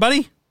I do for you,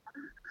 buddy?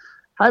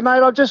 Hey,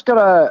 mate, I've just got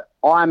a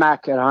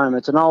iMac at home.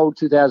 It's an old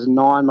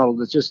 2009 model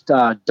that's just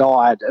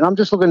died, and I'm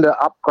just looking to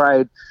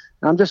upgrade.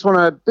 And I just want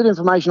a bit of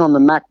information on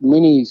the Mac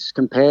Minis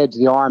compared to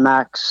the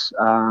iMacs,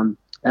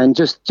 and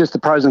just the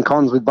pros and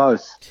cons with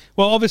both.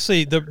 Well,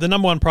 obviously, the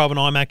number one pro of an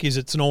iMac is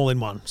it's an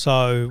all-in-one.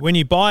 So when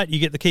you buy it, you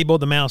get the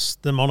keyboard, the mouse,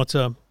 the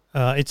monitor.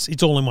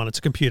 It's all in one. It's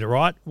a computer,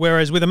 right?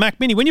 Whereas with a Mac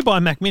Mini, when you buy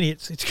a Mac Mini,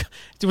 it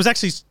was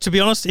actually, to be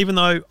honest, even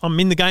though I'm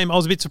in the game, I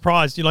was a bit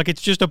surprised.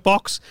 It's just a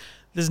box.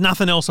 There's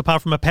nothing else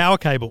apart from a power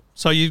cable.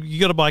 So you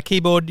got to buy a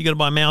keyboard, you got to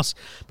buy a mouse.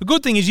 The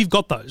good thing is you've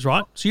got those,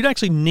 right? So you don't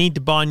actually need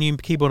to buy a new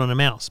keyboard and a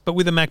mouse. But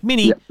with a Mac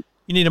Mini,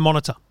 you need a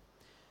monitor.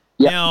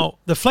 Yep. Now,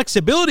 the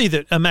flexibility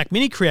that a Mac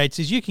Mini creates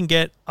is you can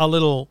get a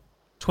little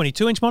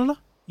 22-inch monitor,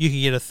 you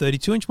can get a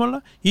 32-inch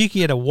monitor, you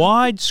can get a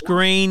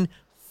wide-screen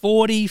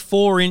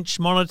 44-inch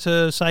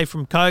monitor, say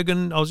from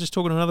Kogan. I was just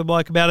talking to another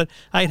bloke about it,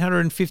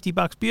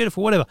 $850,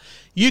 beautiful, whatever.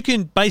 You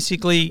can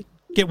basically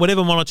get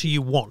whatever monitor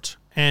you want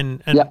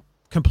and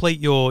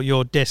complete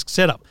your desk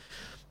setup.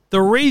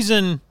 The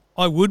reason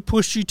I would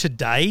push you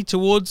today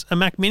towards a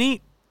Mac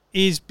Mini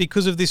is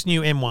because of this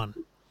new M1.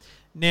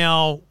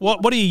 Now,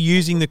 what are you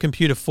using the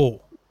computer for?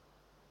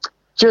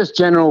 Just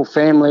general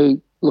family,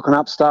 looking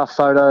up stuff,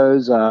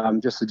 photos,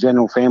 just the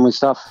general family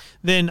stuff.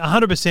 Then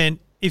 100%,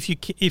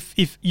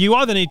 if you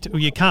either need to, or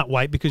you can't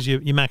wait because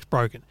your Mac's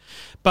broken.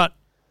 But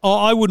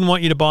I wouldn't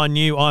want you to buy a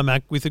new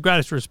iMac, with the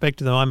greatest respect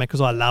to the iMac,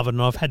 because I love it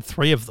and I've had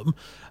 3 of them.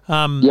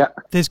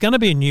 There's going to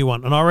be a new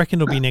one, and I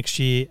reckon it'll be next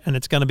year, and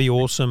it's going to be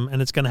awesome, and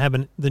it's going to have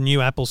the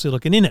new Apple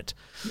Silicon in it.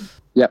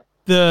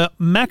 The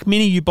Mac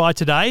Mini you buy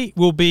today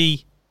will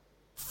be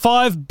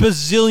 5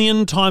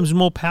 bazillion times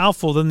more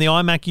powerful than the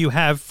iMac you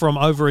have from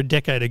over a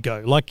decade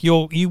ago.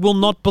 You will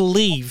not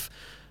believe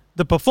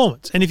the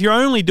performance. And if you're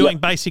only doing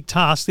basic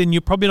tasks, then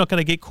you're probably not going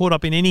to get caught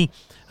up in any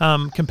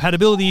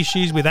compatibility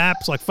issues with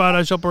apps like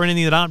Photoshop or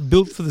anything that aren't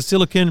built for the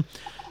Silicon.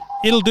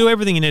 It'll do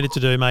everything you need it to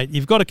do, mate.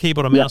 You've got a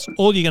keyboard and mouse.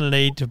 All you're going to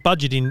need to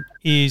budget in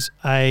is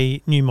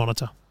a new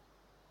monitor.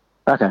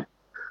 Okay.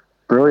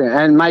 Brilliant.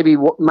 And maybe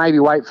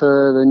wait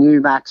for the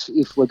new Macs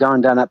if we're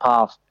going down that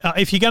path.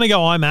 If you're going to go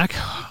iMac,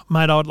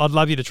 mate, I'd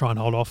love you to try and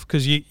hold off,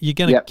 because you're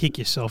going to kick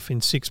yourself in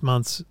 6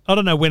 months. I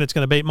don't know when it's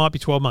going to be. It might be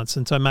 12 months,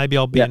 and so maybe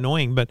I'll be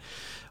annoying. But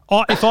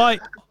if I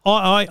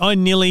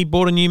nearly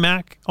bought a new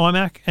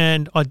iMac,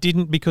 and I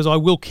didn't, because I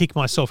will kick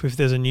myself if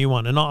there's a new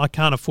one, and I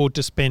can't afford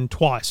to spend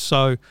twice.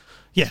 So,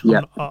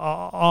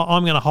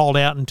 I'm going to hold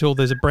out until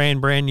there's a brand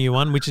new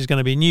one, which is going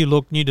to be new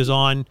look, new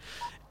design,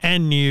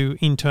 and new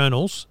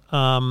internals.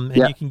 And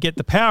you can get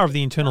the power of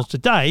the internals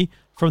today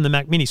from the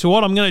Mac Mini. So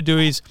what I'm going to do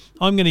is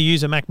I'm going to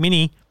use a Mac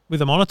Mini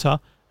with a monitor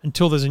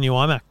until there's a new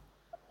iMac.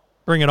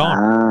 Bring it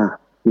on.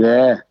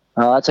 That sounds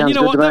good. And you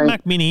know what? That me.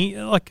 Mac Mini,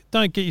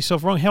 don't get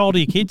yourself wrong. How old are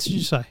your kids, did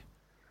you say?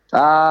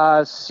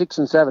 6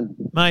 and 7.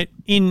 Mate,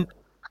 in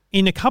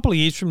a couple of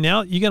years from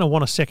now, you're going to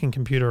want a second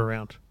computer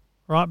around,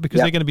 right?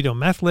 Because they're going to be doing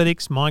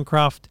Mathletics,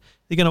 Minecraft.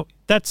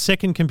 That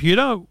second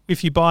computer,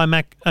 if you buy an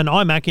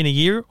iMac in a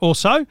year or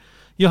so,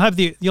 you'll have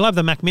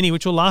the Mac Mini,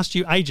 which will last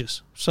you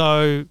ages.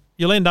 So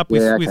you'll end up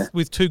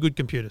with 2 good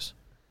computers.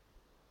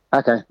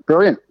 Okay,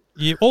 brilliant.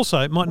 You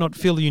also might not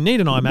feel you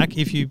need an iMac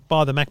if you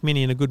buy the Mac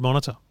Mini and a good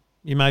monitor.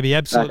 You may be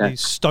absolutely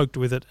stoked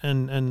with it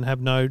and have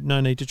no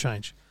need to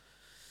change.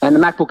 And the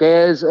MacBook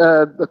Airs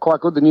are quite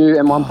good, the new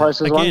M1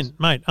 processor ones? Again,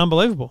 mate,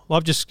 unbelievable.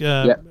 I've just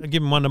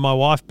given one to my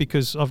wife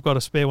because I've got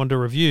a spare one to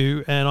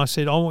review, and I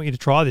said, I want you to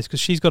try this, because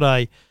she's got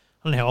I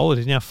don't know how old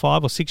it is now,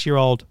 5 or 6 year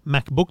old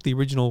MacBook, the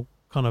original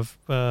kind of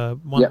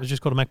one that was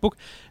just called a MacBook,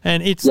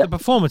 and the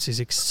performance is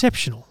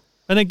exceptional.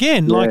 And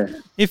again, like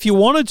if you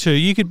wanted to,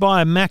 you could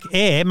buy a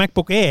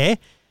MacBook Air,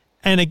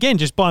 and again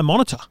just buy a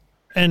monitor,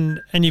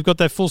 and you've got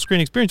that full screen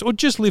experience, or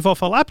just live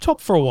off a laptop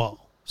for a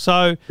while.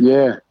 So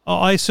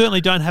I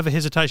certainly don't have a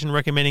hesitation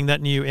recommending that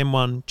new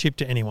M1 chip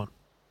to anyone.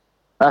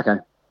 Okay,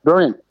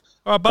 brilliant.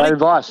 All right, buddy. Great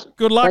advice.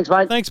 Good luck. Thanks,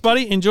 mate. Thanks,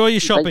 buddy. Enjoy your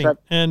shopping.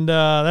 Thanks, and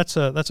that's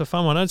a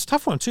fun one. And it's a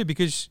tough one too,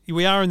 because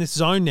we are in this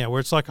zone now where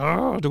it's like,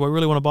 oh, do I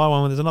really want to buy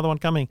one when there's another one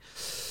coming?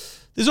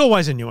 There's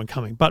always a new one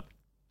coming, but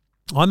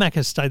iMac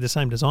has stayed the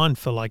same design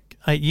for like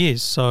 8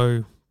 years,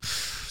 so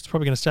it's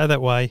probably going to stay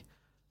that way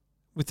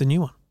with the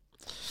new one.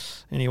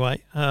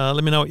 Anyway,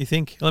 let me know what you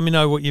think. Let me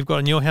know what you've got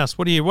in your house.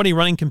 What are you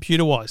running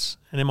computer-wise?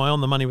 And am I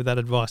on the money with that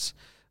advice?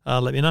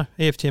 Let me know.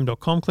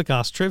 EFTM.com. Click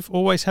Ask Trev.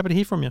 Always happy to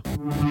hear from you.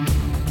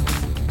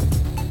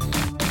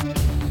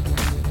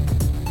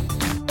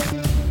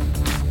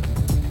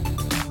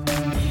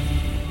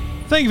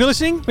 Thank you for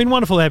listening. Been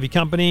wonderful to have your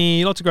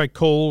company. Lots of great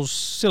calls,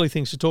 silly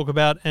things to talk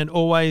about, and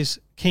always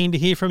keen to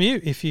hear from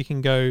you. If you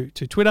can go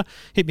to Twitter,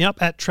 hit me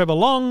up at Trevor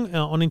Long,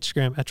 on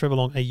Instagram at Trevor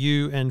Long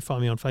AU, and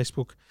find me on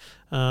Facebook,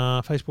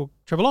 Facebook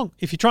Trevor Long.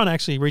 If you're trying to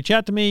actually reach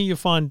out to me, you'll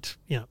find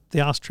the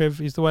Ask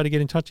Trev is the way to get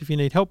in touch if you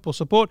need help or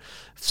support.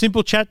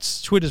 Simple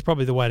chats, Twitter's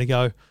probably the way to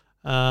go.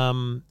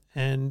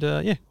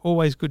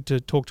 Always good to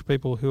talk to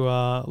people who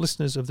are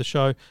listeners of the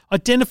show.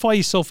 Identify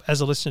yourself as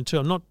a listener too.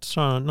 I'm not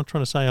trying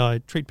to say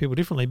I treat people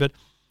differently, but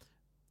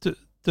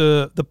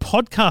the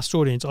podcast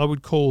audience I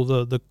would call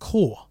the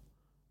core.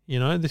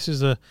 This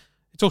is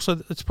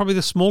it's probably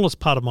the smallest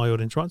part of my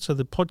audience, right? So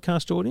the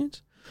podcast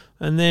audience,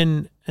 and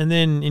then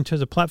in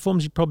terms of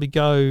platforms, you'd probably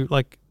go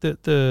like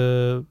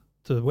the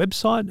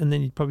website, and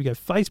then you'd probably go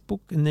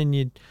Facebook, and then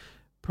you'd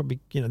probably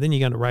then you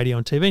go into radio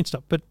and TV and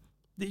stuff. But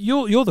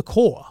you're the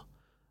core.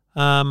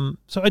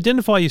 So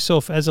identify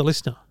yourself as a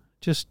listener.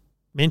 Just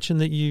mention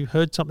that you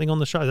heard something on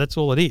the show. That's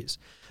all it is,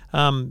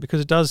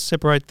 because it does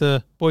separate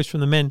the boys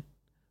from the men,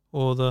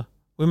 or the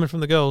women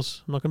from the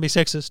girls. I'm not going to be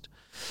sexist,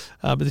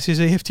 but this is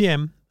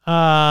EFTM.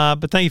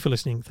 But thank you for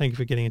listening. Thank you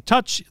for getting in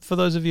touch. For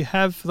those of you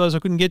for those I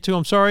couldn't get to,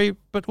 I'm sorry,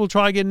 but we'll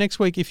try again next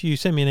week. If you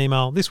send me an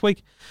email this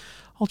week,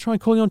 I'll try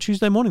and call you on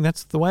Tuesday morning.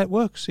 That's the way it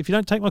works. If you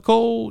don't take my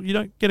call, you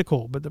don't get a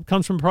call, but it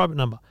comes from a private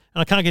number,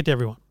 and I can't get to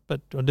everyone,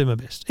 but I'll do my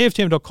best.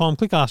 EFTM.com,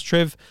 click Ask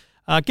Trev.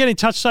 Get in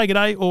touch, say good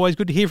day. Always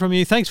good to hear from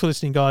you. Thanks for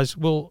listening, guys.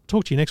 We'll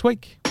talk to you next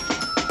week.